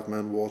to the Isle of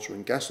Man Water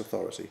and Gas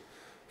Authority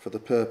for the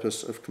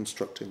purpose of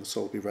constructing the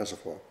Sulby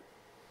Reservoir,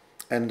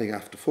 ending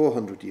after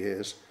 400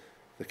 years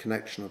the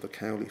connection of the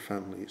Cowley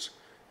families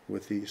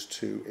with these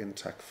two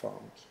intact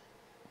farms.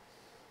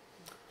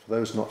 For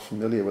those not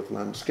familiar with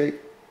landscape,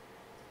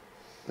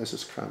 this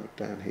is Cramig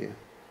down here.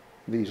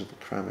 these are the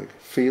Cramig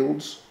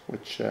fields,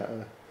 which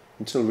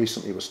until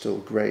recently were still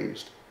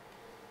grazed.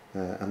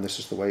 And this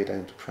is the way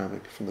down to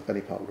Cramig from the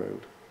Bennypark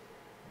Road.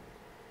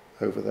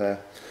 Over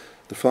there,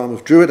 the farm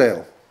of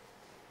Druidale,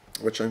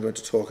 which I'm going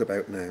to talk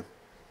about now.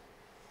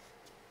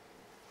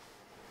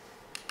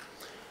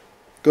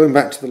 Going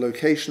back to the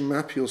location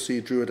map, you'll see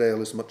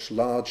Druidale is much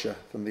larger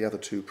than the other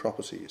two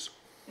properties.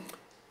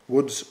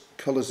 Woods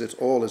colours it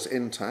all as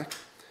intact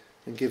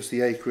and gives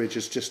the acreage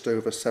as just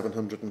over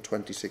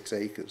 726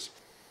 acres.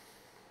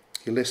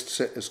 He lists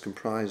it as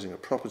comprising a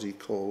property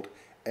called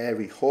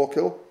Airy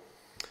Hawkill,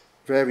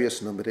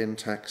 various numbered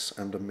intacts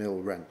and a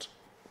mill rent.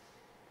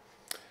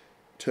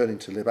 Turning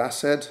to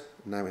Libased,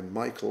 now in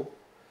Michael,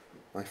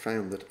 I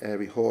found that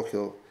Airy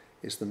Hawkill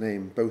is the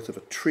name both of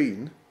a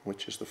treen,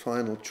 which is the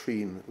final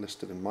treen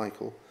listed in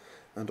Michael,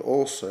 and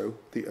also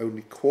the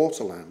only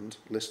quarterland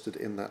listed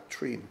in that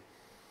treen.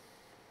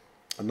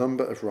 A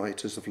number of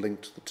writers have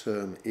linked the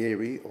term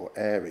Erie or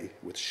Airy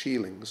with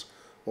sheelings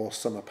or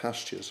summer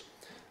pastures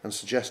and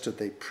suggested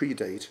they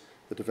predate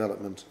the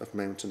development of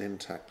mountain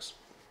intacts.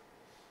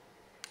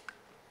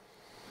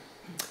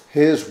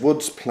 Here's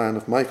Wood's plan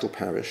of Michael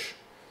Parish,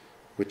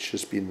 which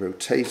has been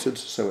rotated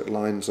so it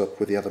lines up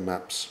with the other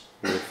maps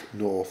with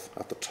north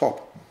at the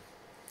top.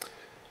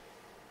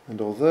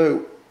 And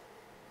although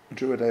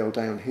Druidale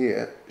down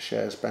here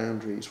shares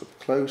boundaries with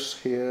Close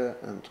here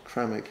and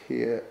Cramig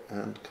here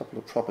and a couple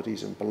of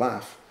properties in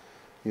Balaff,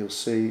 you'll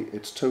see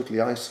it's totally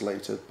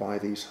isolated by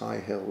these high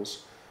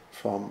hills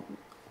from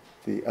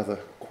the other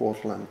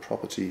quarterland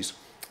properties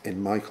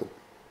in Michael.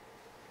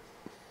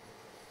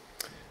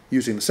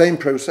 Using the same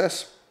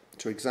process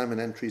to examine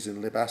entries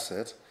in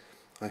Libased,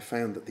 I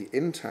found that the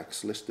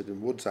intacts listed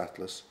in Wood's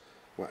Atlas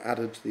were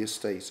added to the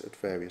estate at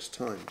various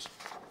times.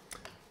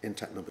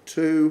 Intact number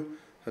 2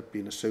 had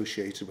been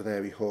associated with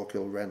Airy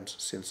Hawkill rent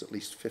since at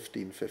least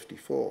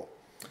 1554,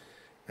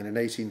 and in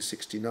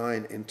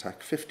 1869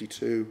 intact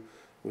 52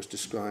 was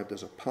described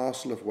as a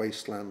parcel of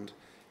wasteland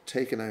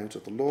taken out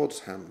of the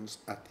Lord's hands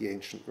at the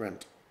ancient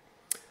rent,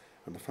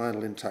 and the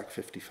final intact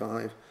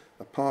 55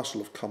 a parcel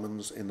of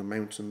commons in the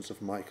mountains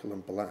of Michael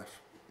and Balaff.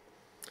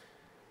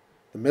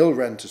 The mill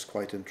rent is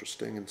quite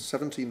interesting. In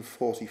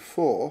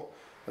 1744,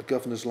 a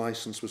governor's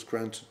licence was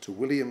granted to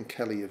William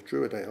Kelly of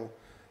Druidale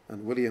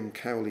and William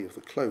Cowley of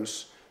the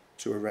Close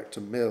to erect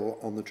a mill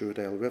on the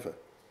Druidale River.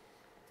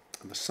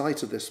 And the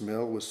site of this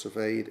mill was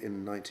surveyed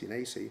in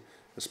 1980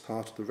 as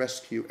part of the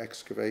rescue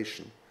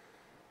excavation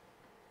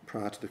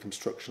prior to the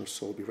construction of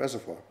Sulby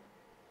Reservoir,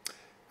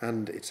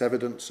 and it's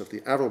evidence of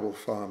the arable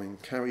farming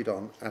carried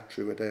on at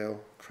Druidale,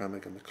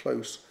 Cramig and the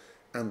Close,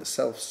 and the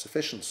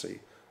self-sufficiency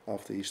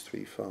of these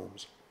three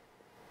farms.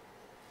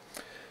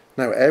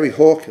 Now, Airy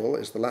Hawkill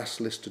is the last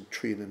listed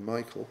treen in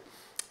Michael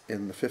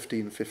in the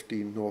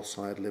 1515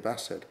 Northside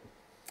Libased,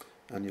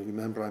 and you'll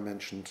remember I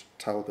mentioned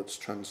Talbot's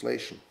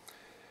translation.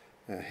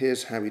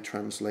 Here's how he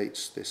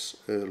translates this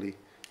early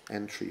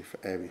entry for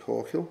Airy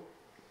Hawkill.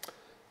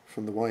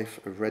 From the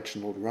wife of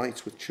Reginald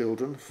Wright with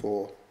children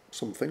for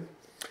something,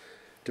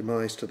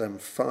 demise to them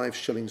 5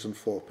 shillings and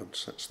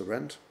 4pence, that's the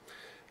rent,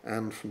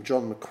 and from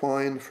John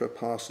McQuine for a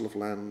parcel of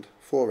land,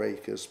 4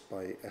 acres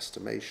by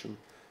estimation,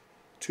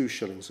 2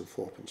 shillings and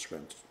 4pence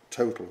rent,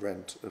 total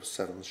rent of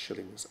 7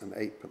 shillings and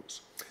 8pence.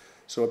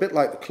 So a bit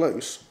like the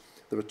Close,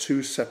 there were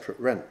 2 separate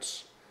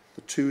rents.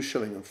 The 2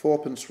 shilling and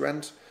 4pence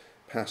rent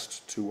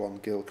passed to one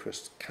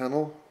Gilchrist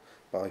Cannell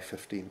by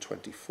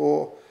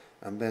 1524,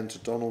 and then to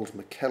Donald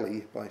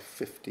McKelly by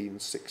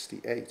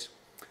 1568.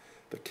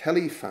 The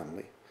Kelly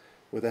family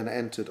were then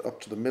entered up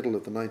to the middle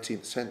of the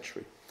 19th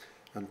century,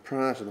 and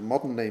prior to the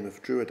modern name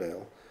of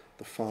Druidale,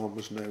 the farm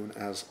was known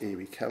as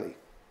Erie Kelly.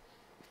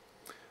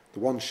 The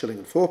 1 shilling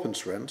and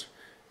 4pence rent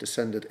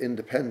descended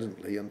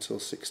independently until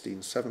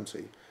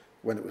 1670,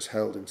 when it was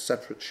held in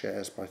separate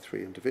shares by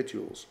 3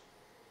 individuals.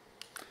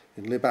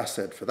 In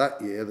Libased for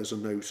that year, there's a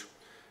note: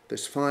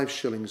 this 5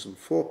 shillings and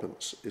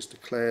 4pence is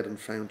declared and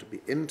found to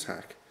be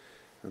intact,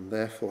 and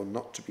therefore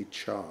not to be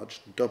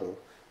charged double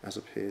as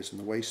appears in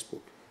the waste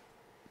book.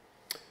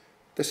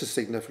 This is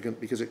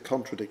significant because it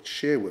contradicts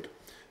Sherwood,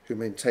 who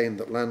maintained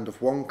that land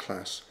of one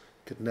class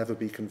could never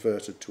be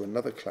converted to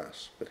another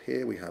class, but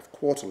here we have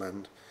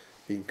quarterland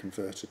being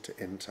converted to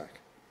intact.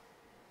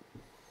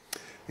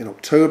 In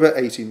October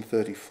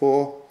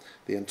 1834,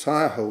 the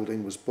entire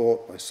holding was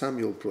bought by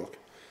Samuel Brooke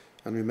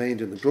and remained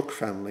in the Brooke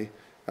family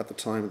at the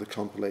time of the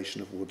compilation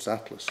of Wood's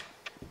Atlas.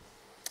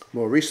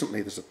 More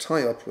recently, there's a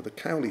tie-up with the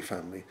Cowley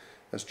family,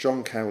 as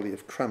John Cowley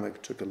of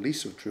Cramig took a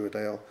lease of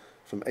Druidale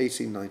from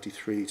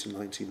 1893 to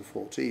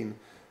 1914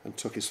 and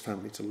took his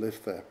family to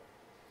live there.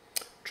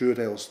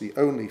 Druidale's the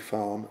only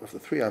farm of the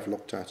 3 I've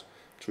looked at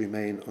to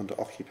remain under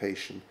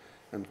occupation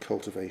and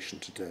cultivation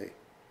today.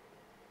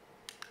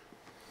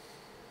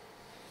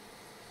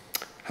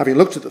 Having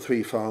looked at the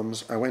 3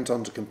 farms, I went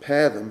on to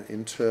compare them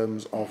in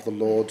terms of the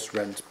Lord's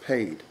rent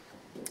paid.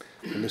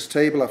 In this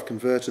table, I've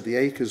converted the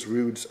acres,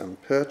 roods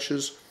and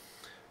perches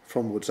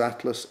from Wood's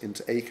Atlas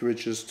into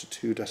acreages to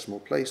 2 decimal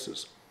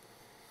places.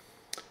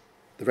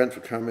 The rent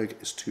for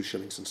Cramig is 2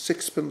 shillings and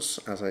 6pence,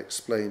 as I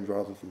explained,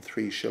 rather than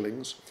 3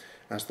 shillings,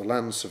 as the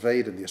land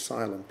surveyed in the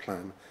asylum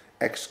plan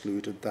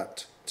excluded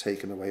that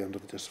taken away under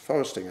the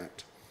Disafforesting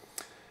Act.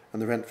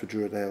 And the rent for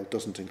Druridale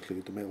doesn't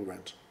include the mill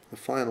rent. The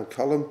final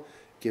column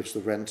gives the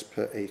rent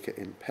per acre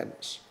in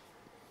pence.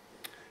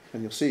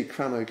 And you'll see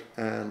Cramig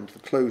and the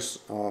Close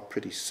are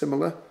pretty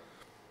similar.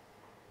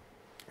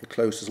 The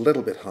Close is a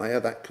little bit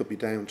higher. That could be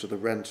down to the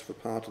rent for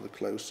part of the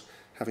Close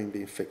having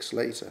been fixed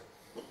later.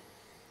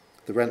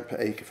 The rent per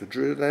acre for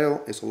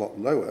Druridale is a lot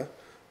lower,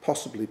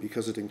 possibly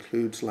because it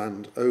includes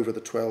land over the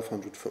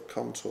 1200-foot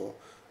contour,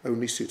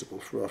 only suitable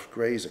for rough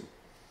grazing.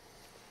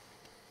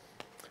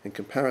 In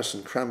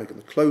comparison, Cramig and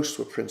the Close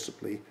were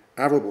principally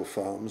arable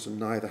farms and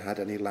neither had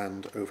any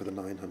land over the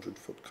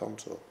 900-foot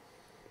contour.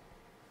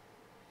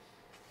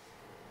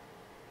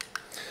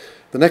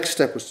 The next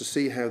step was to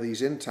see how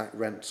these intact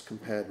rents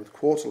compared with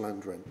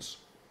quarterland rents.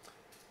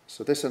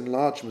 So this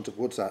enlargement of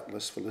Wood's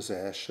Atlas for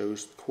Lizère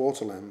shows the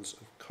quarterlands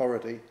of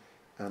Corrody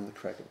and the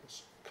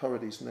Creggans.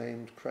 Corrody's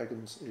named,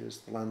 Creggans is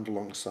the land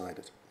alongside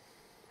it.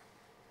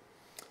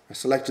 I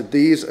selected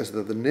these as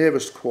they're the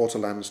nearest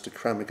quarterlands to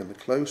Cramig and the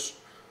Close.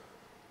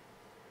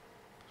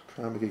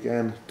 Cramig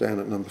again, down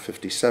at number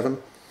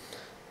 57,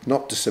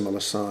 not dissimilar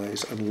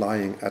size and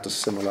lying at a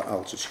similar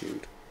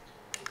altitude.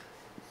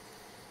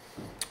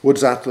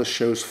 Wood's Atlas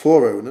shows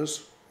 4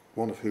 owners,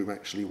 one of whom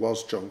actually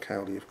was John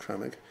Cowley of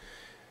Cramig.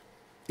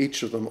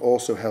 Each of them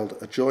also held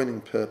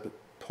adjoining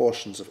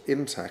portions of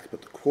intact,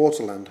 but the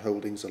quarterland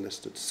holdings are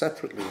listed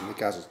separately in the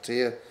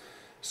gazetteer,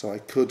 so I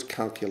could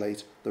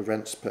calculate the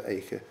rents per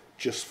acre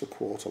just for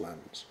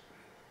quarterlands.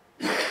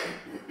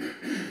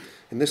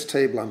 In this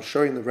table I'm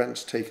showing the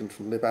rents taken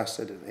from Lib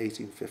Asset in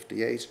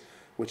 1858,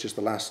 which is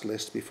the last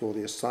list before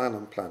the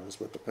asylum plans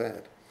were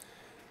prepared.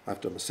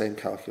 I've done the same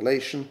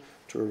calculation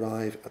to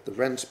arrive at the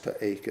rent per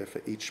acre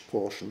for each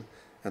portion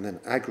and then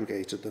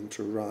aggregated them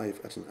to arrive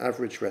at an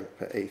average rent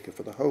per acre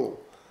for the whole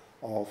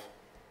of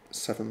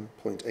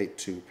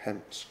 7.82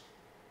 pence.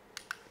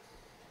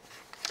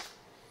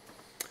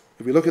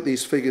 If we look at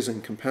these figures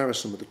in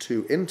comparison with the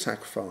 2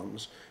 intact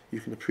farms, you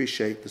can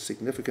appreciate the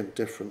significant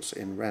difference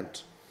in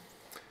rent.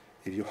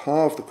 If you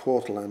halve the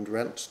quarterland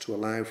rents to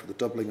allow for the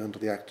doubling under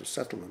the Act of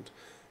Settlement,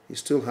 you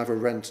still have a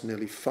rent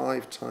nearly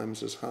 5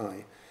 times as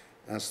high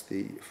as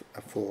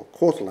for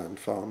quarterland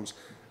farms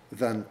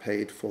than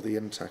paid for the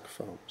intact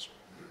farms.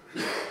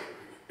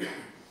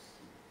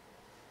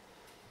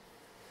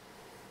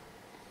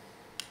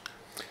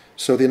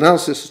 So the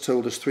analysis has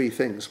told us 3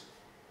 things.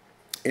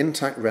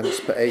 Intact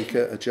rents per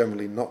acre are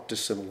generally not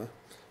dissimilar,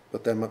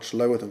 but they're much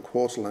lower than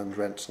quarterland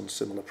rents on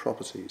similar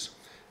properties,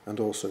 and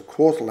also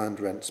quarterland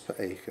rents per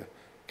acre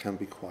can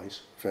be quite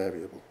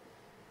variable.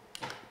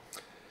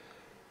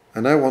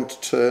 I now want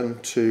to turn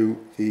to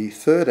the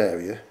third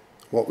area.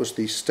 What was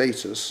the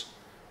status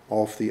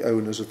of the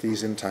owners of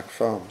these intact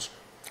farms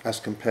as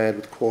compared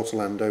with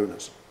quarterland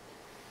owners?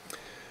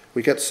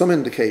 We get some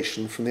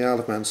indication from the Isle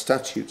of Man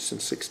statutes in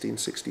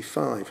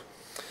 1665.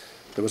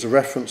 There was a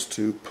reference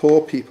to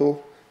poor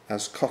people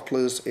as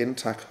cottlers,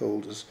 intact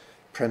holders,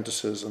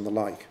 apprentices and the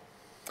like,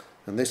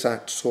 and this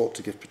act sought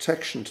to give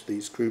protection to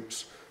these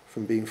groups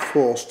from being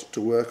forced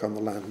to work on the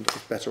land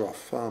of better off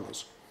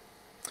farmers.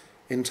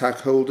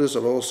 Intact holders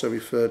are also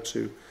referred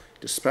to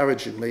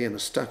disparagingly in a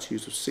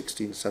statute of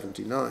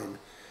 1679,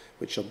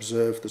 which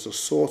observed there's a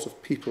sort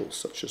of people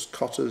such as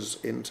cotters,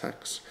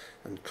 intacts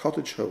and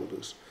cottage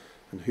holders,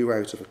 and who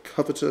out of a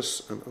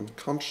covetous and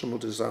unconscionable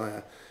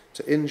desire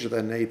to injure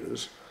their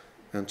neighbours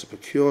and to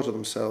procure to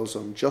themselves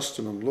unjust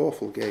and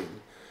unlawful gain,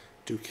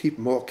 do keep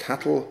more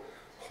cattle,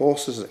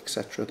 horses,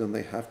 etc. than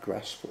they have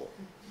grass for.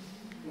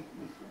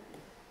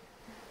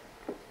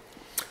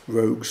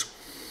 Rogues.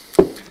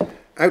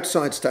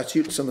 Outside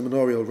statutes and the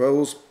manorial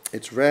rolls,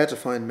 it's rare to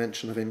find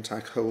mention of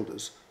intact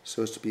holders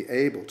so as to be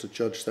able to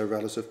judge their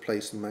relative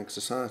place in Manx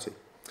society,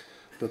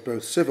 but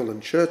both civil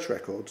and church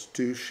records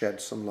do shed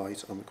some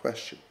light on the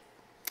question.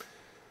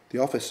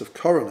 The office of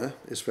coroner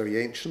is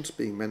very ancient,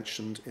 being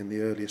mentioned in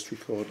the earliest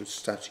recorded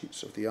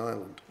statutes of the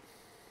island.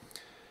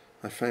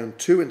 I found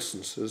 2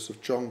 instances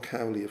of John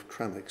Cowley of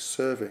Cramig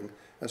serving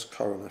as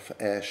coroner for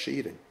Ayr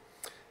Sheading.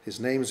 His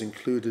name is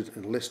included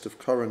in a list of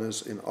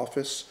coroners in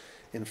office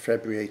in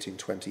February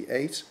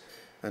 1828,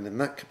 and in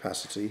that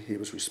capacity he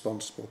was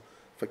responsible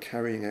for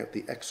carrying out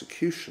the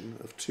execution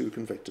of 2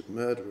 convicted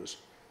murderers.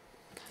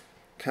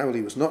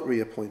 Cowley was not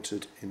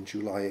reappointed in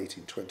July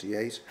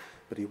 1828,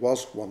 but he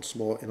was once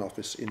more in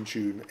office in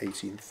June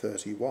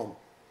 1831.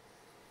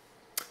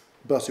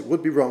 But it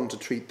would be wrong to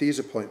treat these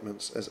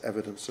appointments as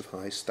evidence of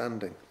high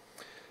standing.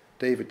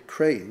 David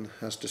Crane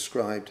has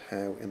described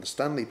how, in the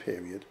Stanley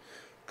period,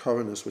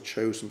 coroners were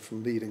chosen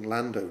from leading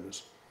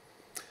landowners.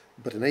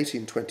 But in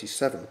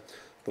 1827,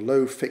 the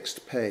low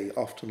fixed pay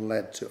often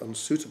led to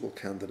unsuitable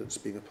candidates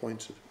being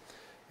appointed,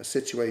 a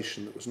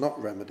situation that was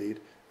not remedied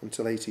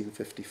until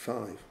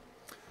 1855.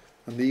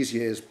 And these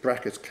years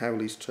bracket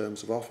Cowley's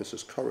terms of office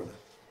as coroner,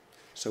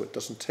 so it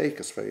doesn't take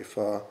us very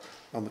far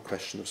on the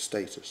question of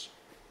status.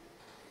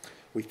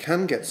 We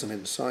can get some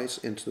insight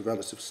into the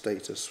relative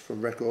status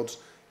from records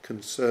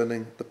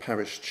concerning the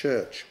parish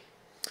church.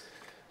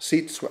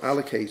 Seats were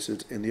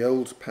allocated in the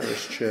old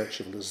parish church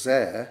of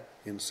Lazaire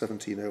in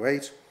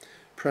 1708,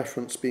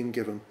 preference being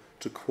given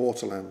to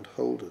quarterland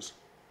holders.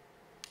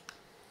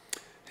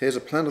 Here's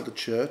a plan of the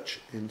church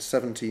in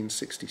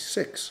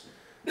 1766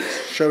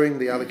 showing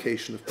the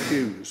allocation of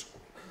pews.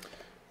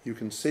 You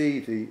can see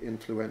the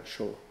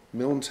influential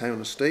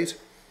Milntown estate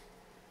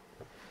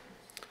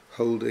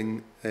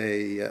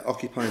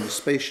occupying the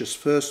spacious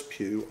first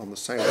pew on the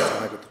south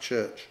side of the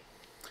church.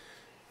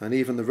 And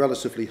even the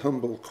relatively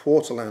humble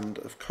quarterland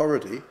of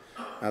Corrody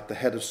at the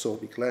head of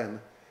Sorby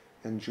Glen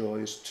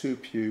enjoys two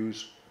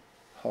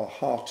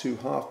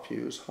half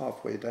pews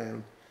halfway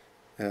down,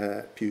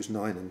 pews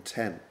 9 and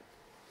 10.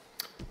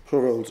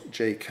 Poor old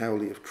J.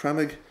 Cowley of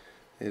Cramig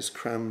is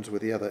crammed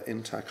with the other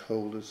intact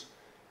holders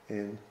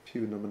in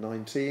pew number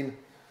 19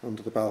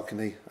 under the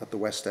balcony at the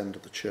west end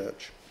of the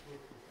church.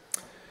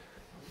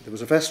 There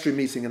was a vestry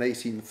meeting in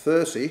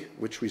 1830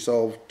 which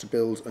resolved to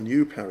build a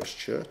new parish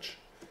church,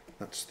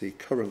 that's the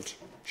current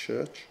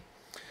church,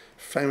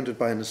 founded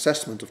by an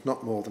assessment of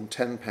not more than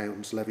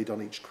 £10 levied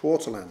on each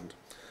quarterland.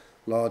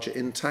 Larger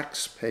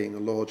intacts paying a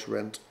lodge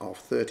rent of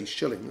 30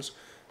 shillings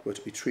were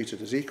to be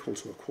treated as equal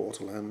to a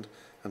quarterland,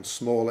 and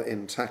smaller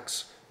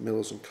intacts,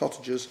 mills and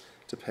cottages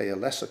to pay a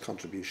lesser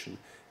contribution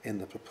in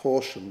the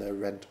proportion their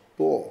rent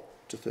bore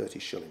to 30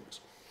 shillings.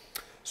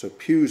 So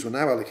pews were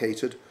now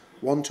allocated,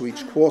 one to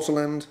each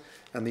quarterland,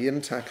 and the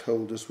intact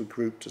holders were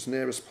grouped as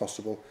near as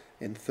possible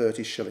in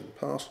 30-shilling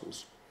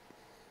parcels.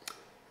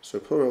 So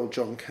poor old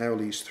John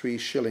Cowley's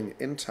 3-shilling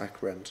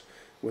intact rent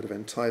would have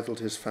entitled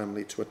his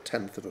family to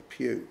 1/10 of a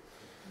pew.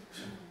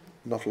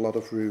 Not a lot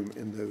of room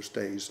in those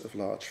days of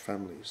large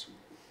families.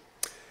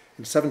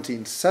 In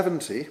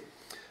 1770,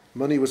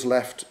 money was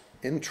left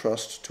in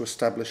trust to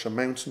establish a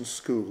mountain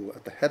school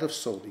at the head of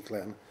Sorby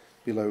Glen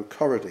below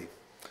Corrody.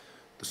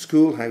 The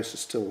schoolhouse is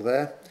still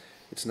there.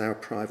 It's now a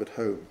private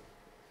home.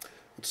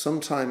 At some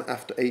time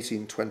after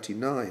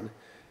 1829,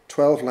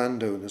 12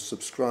 landowners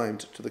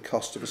subscribed to the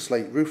cost of a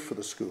slate roof for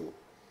the school.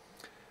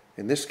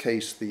 In this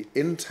case, the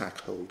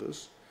intact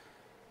holders,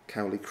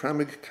 Cowley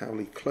Cramig,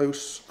 Cowley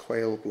Close,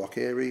 Quail,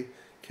 Blockary,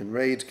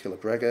 Kinraid,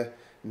 Kilbrega,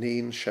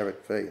 Neen,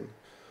 Sherrick Vane,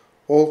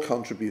 all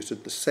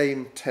contributed the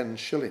same 10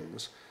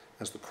 shillings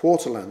as the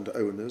quarterland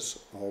owners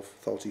of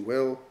Tholty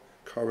Will,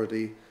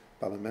 Corrody,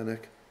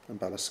 Ballymenic and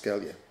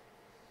Ballaskellia.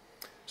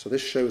 So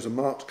this shows a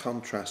marked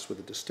contrast with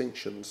the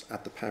distinctions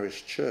at the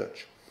parish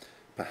church,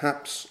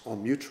 perhaps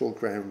on neutral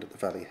ground at the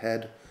valley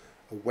head,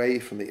 away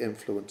from the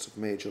influence of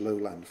major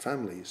lowland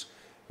families.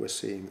 We're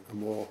seeing a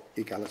more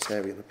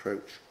egalitarian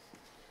approach.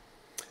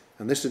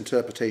 And this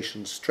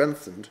interpretation is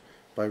strengthened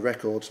by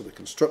records of the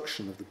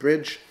construction of the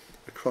bridge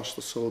across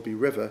the Sorby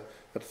River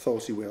at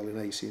Tholty Will in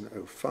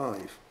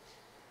 1805.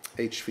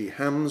 H.V.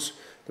 Hams,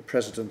 the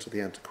president of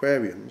the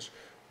antiquarians,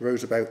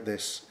 wrote about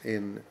this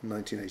in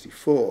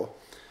 1984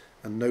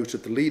 and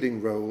noted the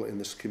leading role in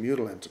this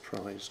communal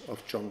enterprise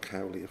of John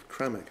Cowley of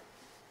Cramig.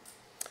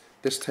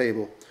 This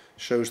table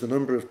shows the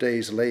number of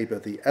days' labour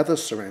the other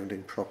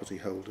surrounding property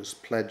holders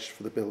pledged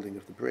for the building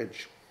of the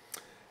bridge,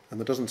 and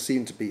there doesn't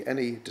seem to be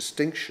any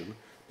distinction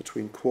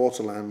between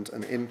quarterland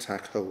and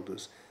intact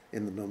holders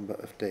in the number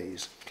of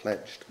days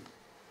pledged.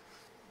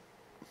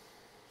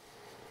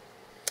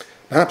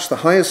 Perhaps the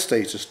highest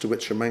status to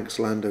which a Manx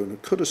landowner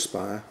could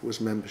aspire was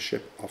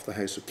membership of the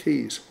House of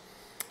Keys.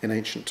 In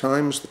ancient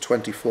times, the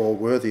 24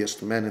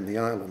 worthiest men in the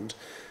island,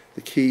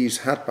 the Keys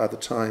had by the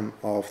time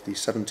of the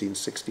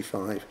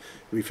 1765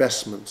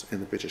 revestment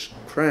in the British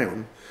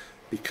Crown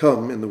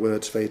become, in the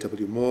words of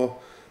A.W. Moore,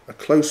 a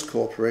close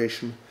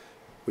corporation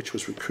which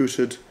was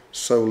recruited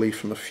solely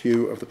from a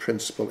few of the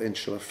principal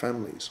insular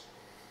families.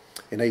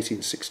 In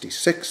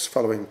 1866,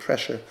 following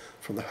pressure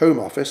from the Home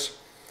Office,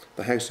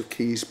 the House of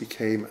Keys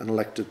became an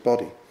elected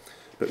body,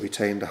 but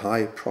retained a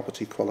high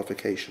property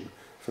qualification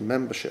for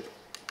membership.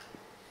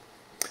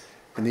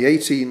 In the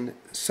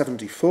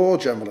 1874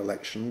 general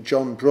election,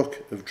 John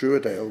Brooke of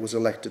Druidale was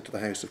elected to the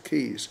House of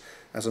Keys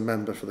as a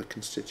member for the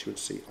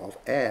constituency of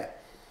Ayr.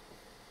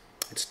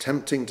 It's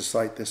tempting to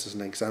cite this as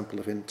an example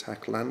of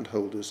intact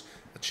landholders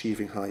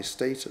achieving high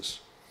status,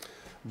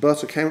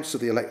 but accounts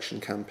of the election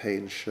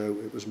campaign show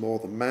it was more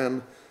the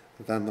man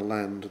than the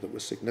land that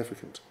was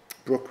significant.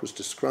 Brooke was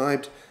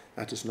described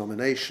at his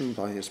nomination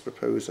by his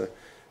proposer,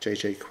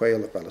 J.J.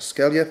 Quail of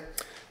Ballaskellia,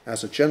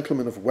 as a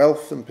gentleman of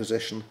wealth and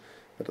position,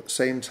 but at the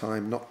same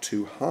time not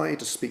too high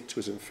to speak to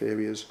his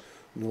inferiors,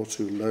 nor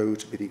too low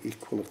to be the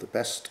equal of the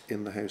best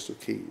in the House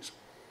of Keys.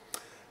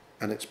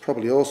 And it's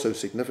probably also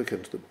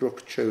significant that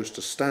Brooke chose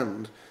to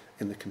stand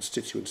in the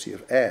constituency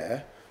of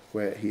Ayr,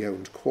 where he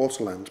owned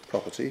quarterland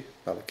property,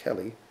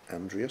 Ballakelly,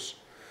 Andreas,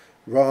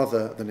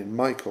 rather than in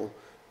Michael,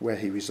 where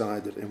he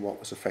resided in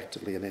what was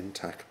effectively an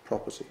intact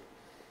property.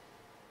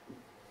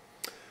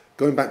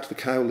 Going back to the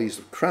Cowleys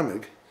of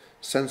Cramig,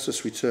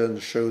 census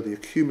returns show the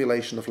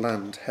accumulation of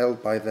land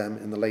held by them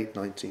in the late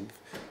 19th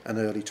and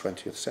early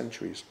 20th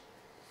centuries.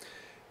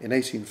 In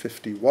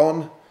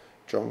 1851,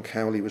 John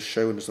Cowley was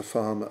shown as a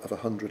farmer of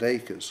 100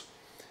 acres.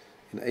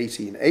 In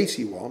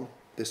 1881,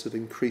 this had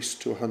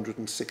increased to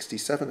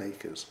 167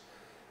 acres,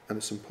 and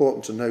it's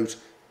important to note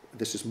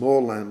this is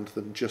more land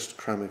than just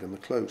Cramig and the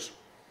Close.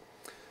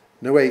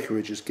 No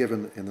acreage is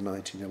given in the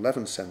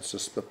 1911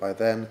 census, but by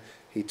then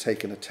he'd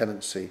taken a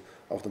tenancy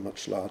of the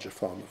much larger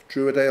farm of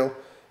Druidale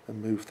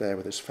and moved there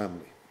with his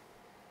family.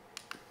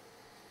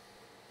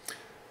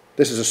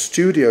 This is a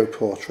studio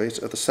portrait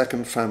of the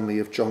second family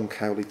of John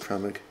Cowley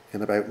Cramig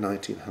in about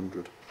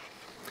 1900.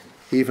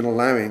 Even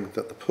allowing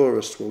that the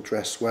poorest will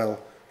dress well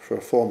for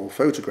a formal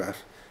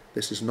photograph,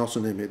 this is not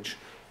an image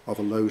of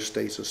a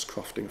low-status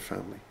crofting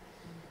family.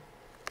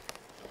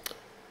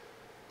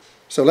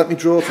 So let me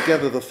draw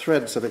together the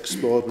threads I've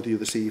explored with you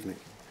this evening.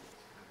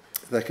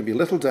 There can be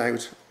little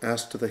doubt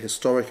as to the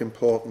historic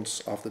importance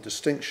of the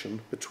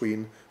distinction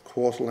between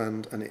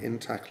quarterland and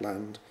intact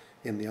land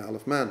in the Isle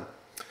of Man.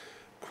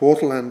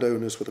 Quarter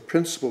landowners were the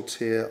principal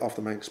tier of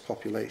the Manx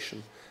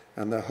population,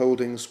 and their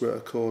holdings were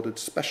accorded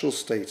special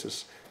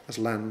status as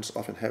lands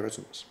of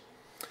inheritance.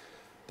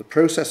 The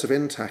process of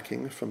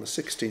intacking from the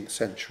 16th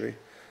century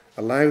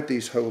allowed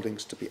these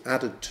holdings to be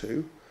added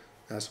to,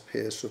 as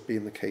appears to have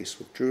been the case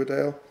with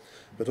Druidale,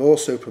 but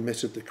also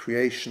permitted the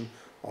creation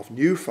of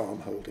new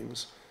farm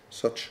holdings,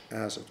 such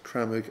as at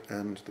Cramig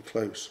and the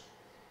Close.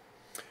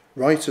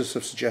 Writers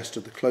have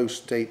suggested the Close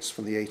dates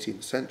from the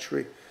 18th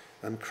century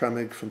and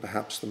Cramig from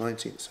perhaps the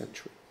 19th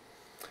century.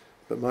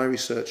 But my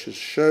researches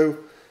show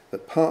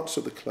that parts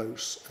of the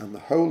Close and the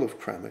whole of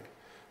Cramig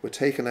were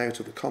taken out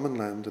of the common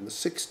land in the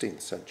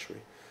 16th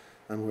century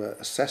and were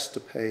assessed to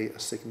pay a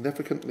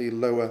significantly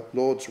lower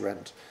lord's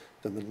rent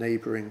than the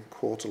neighbouring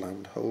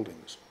quarterland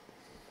holdings.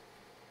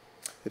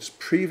 It has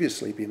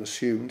previously been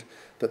assumed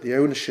that the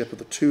ownership of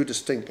the two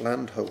distinct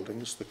land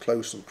holdings, the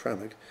Close and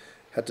Cramig,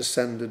 had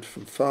descended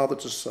from father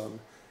to son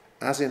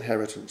as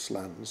inheritance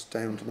lands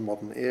down to the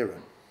modern era.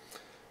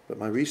 But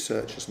my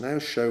research has now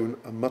shown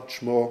a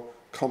much more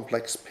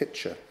complex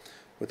picture,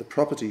 with the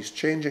properties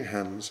changing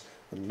hands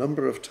a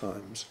number of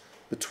times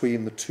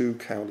between the two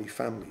Cowley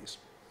families.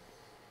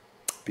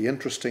 It would be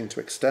interesting to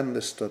extend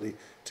this study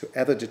to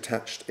other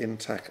detached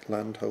intact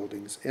land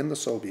holdings in the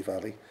Solby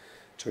Valley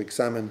to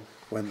examine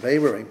when they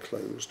were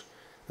enclosed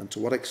and to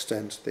what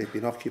extent they've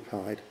been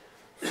occupied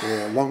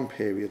for long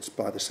periods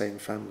by the same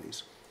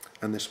families.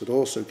 And this would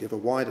also give a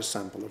wider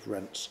sample of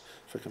rents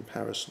for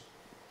comparison.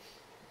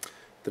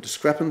 The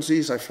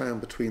discrepancies I found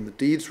between the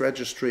deeds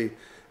registry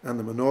and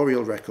the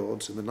manorial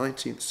records in the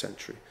 19th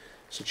century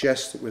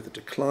suggest that with the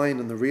decline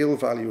in the real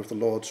value of the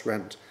lord's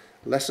rent,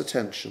 less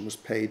attention was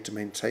paid to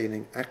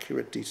maintaining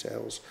accurate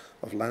details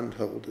of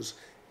landholders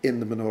in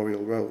the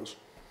manorial rolls.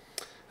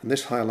 And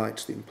this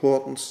highlights the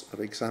importance of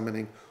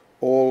examining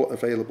all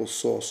available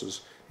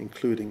sources,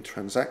 including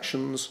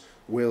transactions,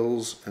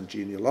 wills and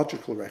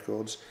genealogical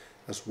records,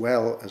 as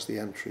well as the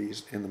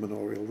entries in the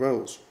manorial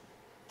rolls.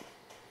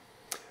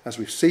 As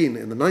we've seen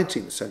in the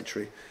 19th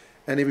century,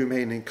 any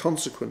remaining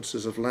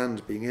consequences of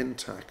land being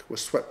intact were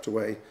swept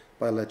away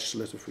by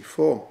legislative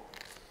reform.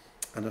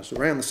 And at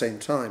around the same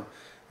time,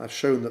 I've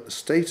shown that the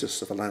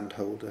status of a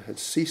landholder had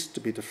ceased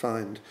to be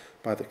defined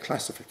by the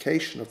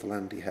classification of the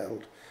land he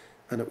held,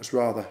 and it was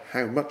rather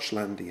how much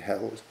land he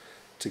held,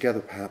 together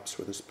perhaps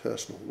with his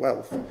personal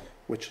wealth,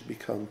 which had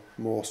become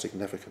more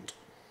significant.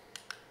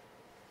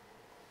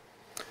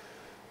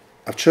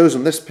 I've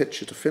chosen this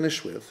picture to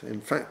finish with.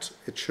 In fact,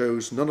 it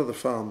shows none of the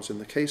farms in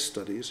the case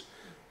studies,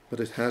 but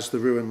it has the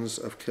ruins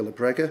of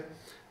Killabrega,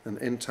 an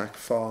intact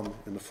farm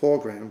in the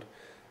foreground,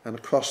 and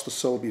across the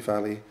Solby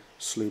Valley,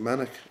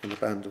 Slewmannock, an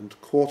abandoned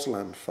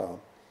quarterland farm.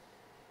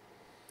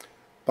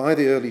 By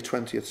the early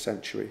 20th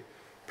century,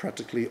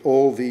 practically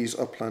all these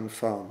upland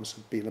farms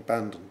had been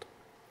abandoned.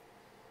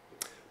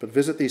 But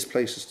visit these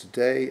places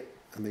today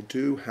and they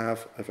do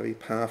have a very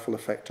powerful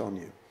effect on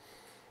you.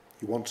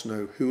 You want to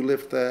know who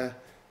lived there,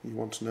 you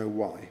want to know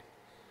why.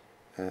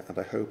 And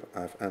I hope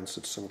I've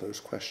answered some of those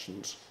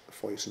questions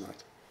for you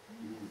tonight.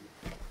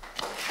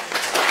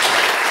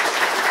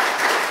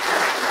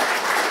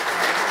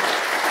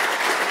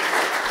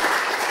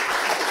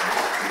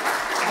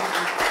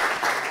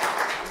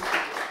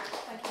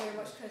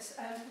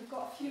 We've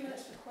got a few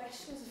minutes for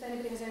questions. If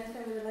anybody has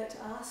anything they would like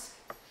to ask,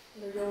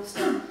 we're all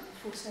start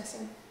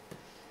processing.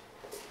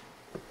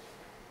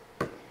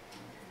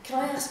 Can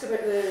I ask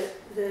about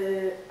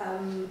the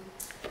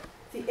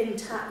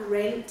intact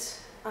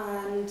rent?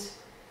 And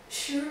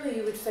surely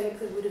you would think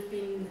there would have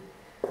been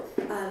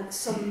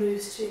some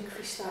moves to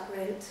increase that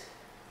rent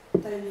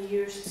down the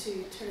years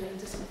to turn it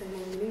into something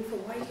more meaningful.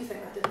 Why do you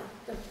think that didn't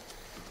happen?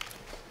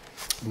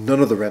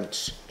 None of the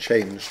rents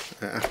changed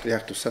after the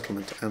Act of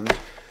Settlement, and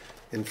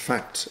in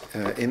fact,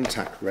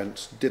 intact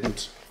rents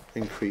didn't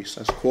increase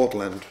as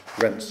quarterland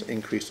rents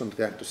increased under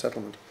the Act of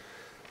Settlement.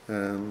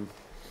 And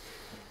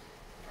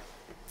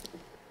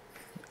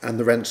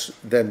the rents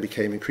then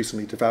became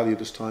increasingly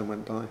devalued as time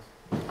went by.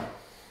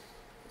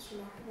 It's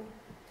remarkable.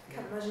 I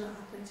can't imagine that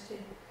happening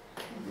today.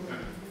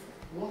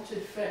 What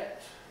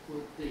effect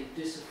would the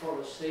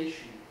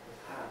disafforestation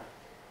have had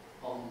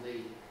on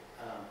the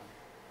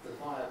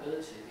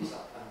viability of these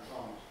upland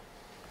farms?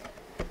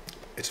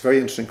 It's a very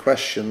interesting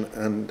question,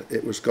 and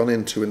it was gone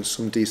into in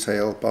some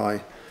detail by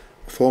a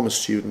former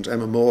student,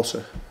 Emma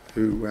Morter,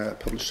 who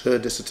published her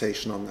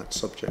dissertation on that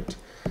subject.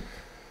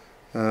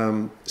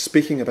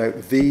 Speaking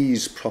about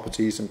these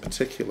properties in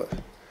particular,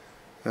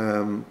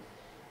 I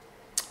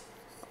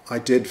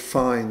did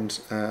find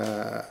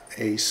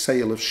a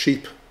sale of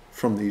sheep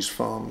from these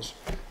farms,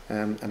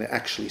 and it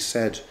actually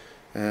said,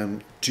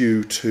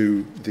 due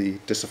to the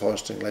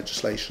disafforesting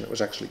legislation, it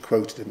was actually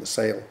quoted in the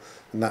sale,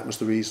 and that was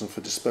the reason for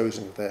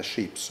disposing of their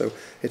sheep. So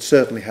it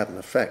certainly had an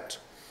effect.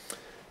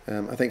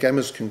 I think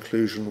Emma's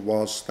conclusion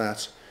was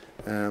that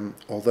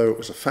although it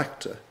was a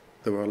factor,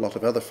 there were a lot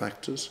of other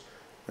factors.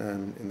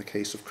 In the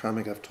case of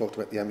Crammig, I've talked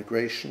about the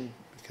emigration,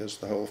 because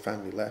the whole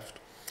family left.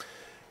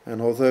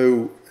 And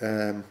although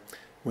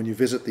when you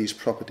visit these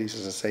properties,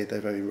 as I say,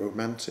 they're very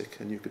romantic,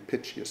 and you could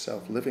picture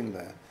yourself living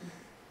there,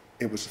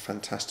 it was a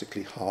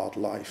fantastically hard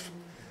life.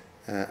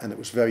 And it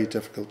was very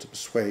difficult to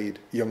persuade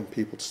young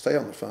people to stay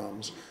on the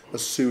farms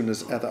as soon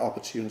as other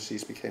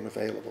opportunities became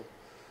available.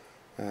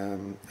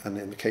 And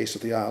in the case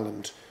of the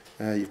island,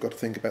 you've got to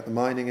think about the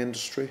mining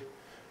industry.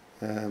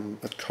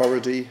 At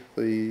Corrady,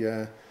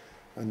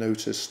 I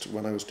noticed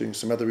when I was doing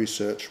some other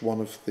research, one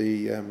of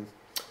the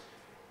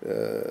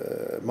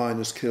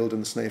miners killed in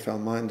the Snaefell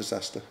mine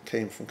disaster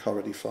came from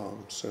Corrady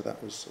Farm. So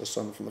that was a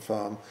son from the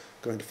farm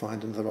going to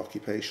find another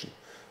occupation.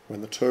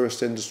 When the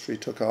tourist industry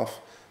took off,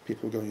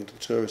 people were going into the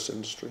tourist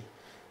industry.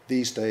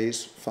 These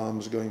days,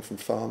 farmers are going from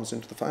farms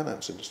into the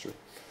finance industry.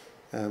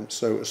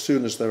 So as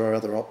soon as there are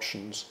other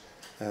options,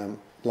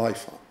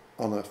 life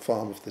on a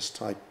farm of this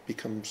type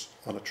becomes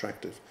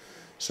unattractive.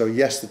 So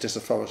yes, the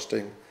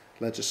disafforesting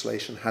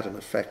legislation had an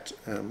effect,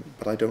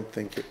 but I don't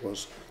think it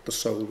was the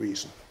sole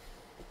reason.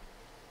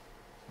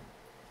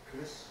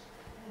 Chris,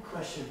 one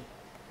question.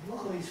 A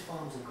lot of these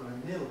farms have got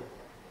a mill,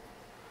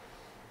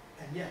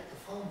 and yet the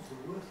farms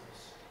were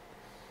worthless.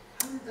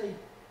 How did they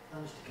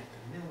manage to get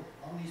the mill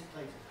on these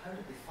places? How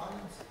did they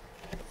finance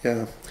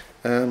it?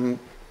 Yeah.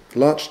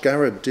 Larch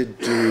Garrett did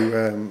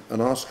do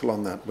an article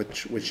on that,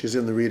 which is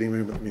in the reading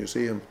room at the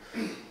museum.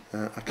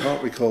 I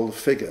can't recall the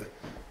figure,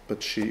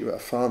 but a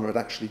farmer had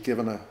actually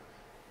given her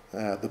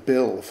the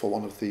bill for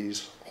one of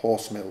these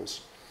horse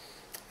mills,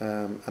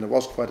 and it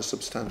was quite a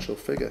substantial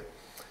figure.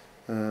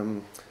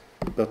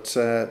 But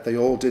they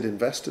all did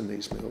invest in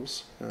these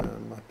mills.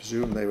 I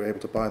presume they were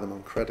able to buy them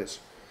on credit.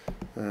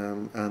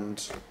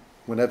 And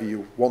whenever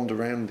you wander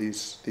around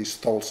these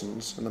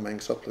Tholsons in the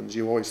Manx uplands,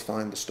 you always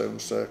find the stone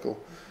circle,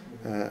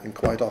 and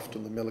quite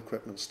often the mill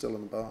equipment's still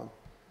in the barn.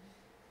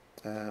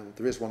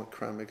 There is one at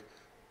Crammig,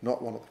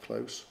 not one at the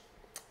close,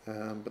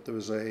 but there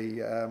was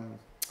a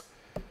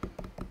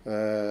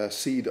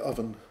seed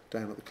oven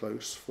down at the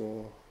close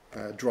for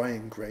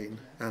drying grain,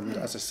 and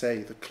as I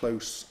say, the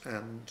close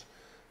and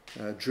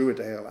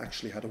Druidale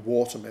actually had a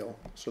water mill,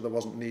 so there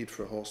wasn't need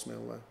for a horse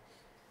mill there.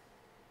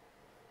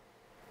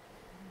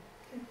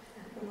 Okay,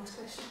 one last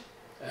question.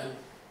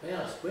 May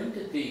I ask, when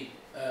did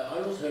I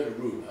also heard a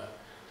rumour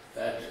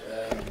that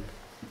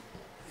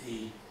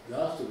the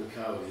last of the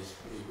Cowleys,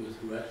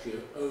 who actually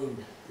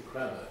owned the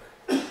Crammig,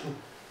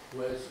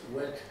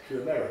 went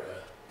to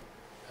America,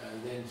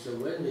 and then so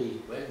when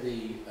it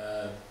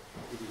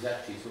was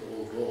actually sort of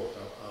all bought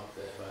up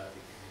there by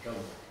the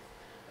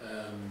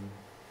government,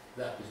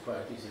 that was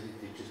quite easy. I think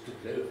they just took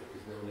it over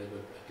because no one ever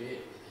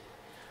appeared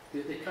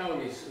with it. The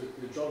Cowleys,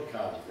 the John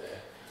Cowley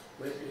there,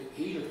 when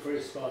he looked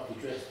very smartly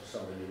dressed for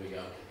someone living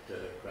out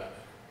at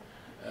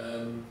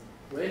Crammig.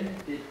 When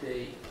did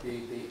they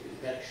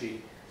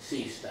actually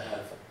cease to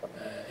have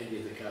any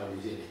of the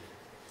Cowleys in it?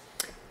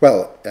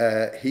 Well,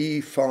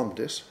 he farmed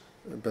it,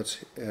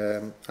 but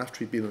after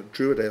he'd been at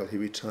Druidale, he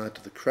retired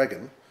to the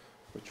Cregan,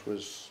 which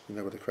was,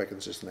 where the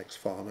Cregans is the next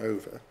farm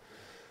over.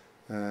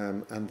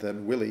 And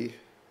then Willie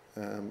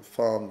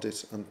farmed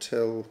it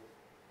until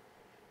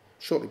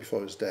shortly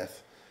before his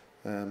death.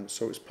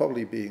 So it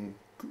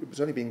was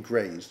only being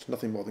grazed,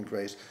 nothing more than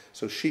grazed.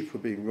 So sheep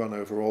were being run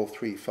over all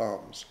three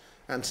farms,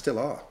 and still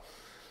are.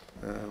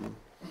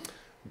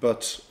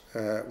 But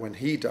when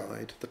he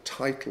died, the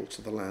title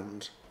to the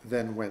land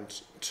then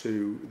went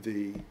to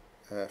the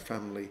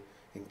family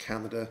in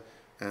Canada,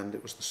 and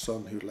it was the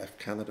son who left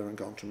Canada and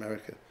gone to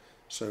America.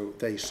 So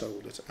they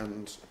sold it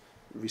and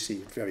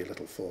received very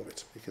little for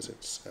it, because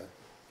it's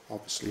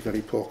obviously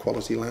very poor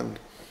quality land.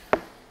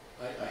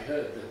 I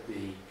heard that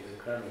the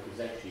Crammig was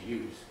actually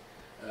used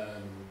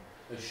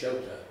as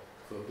shelter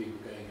for people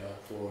going out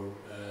for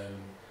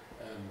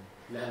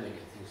lambing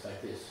and things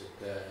like this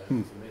for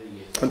many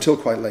years. Until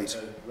quite late.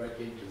 Right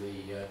into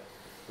the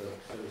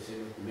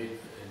mid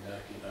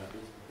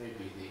 1900s,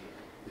 maybe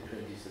the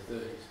 20s, the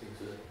 30s,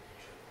 things of that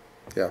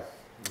nature. Yeah.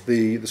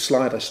 The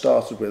slide I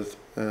started with,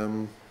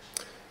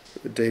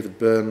 David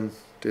Byrne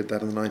did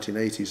that in the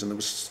 1980s, and there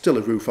was still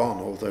a roof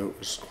on, although it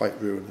was quite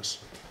ruinous.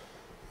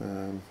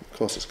 Of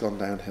course, it's gone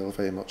downhill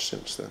very much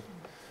since then.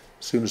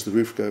 As soon as the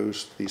roof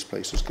goes, these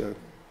places go.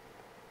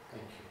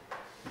 Thank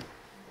you.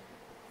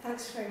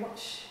 Thanks very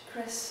much,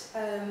 Chris.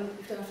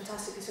 You've done a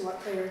fantastic piece of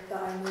work there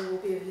that I know will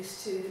be of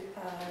use to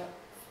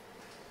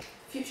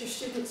future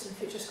students and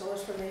future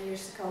scholars for many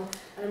years to come.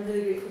 And I'm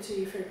really grateful to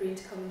you for agreeing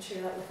to come and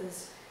share that with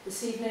us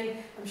this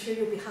evening. I'm sure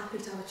you'll be happy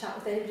to have a chat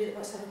with anybody that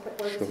wants to have a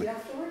quick word with you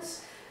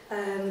afterwards.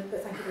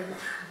 But thank you very much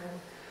for coming.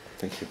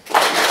 Thank you.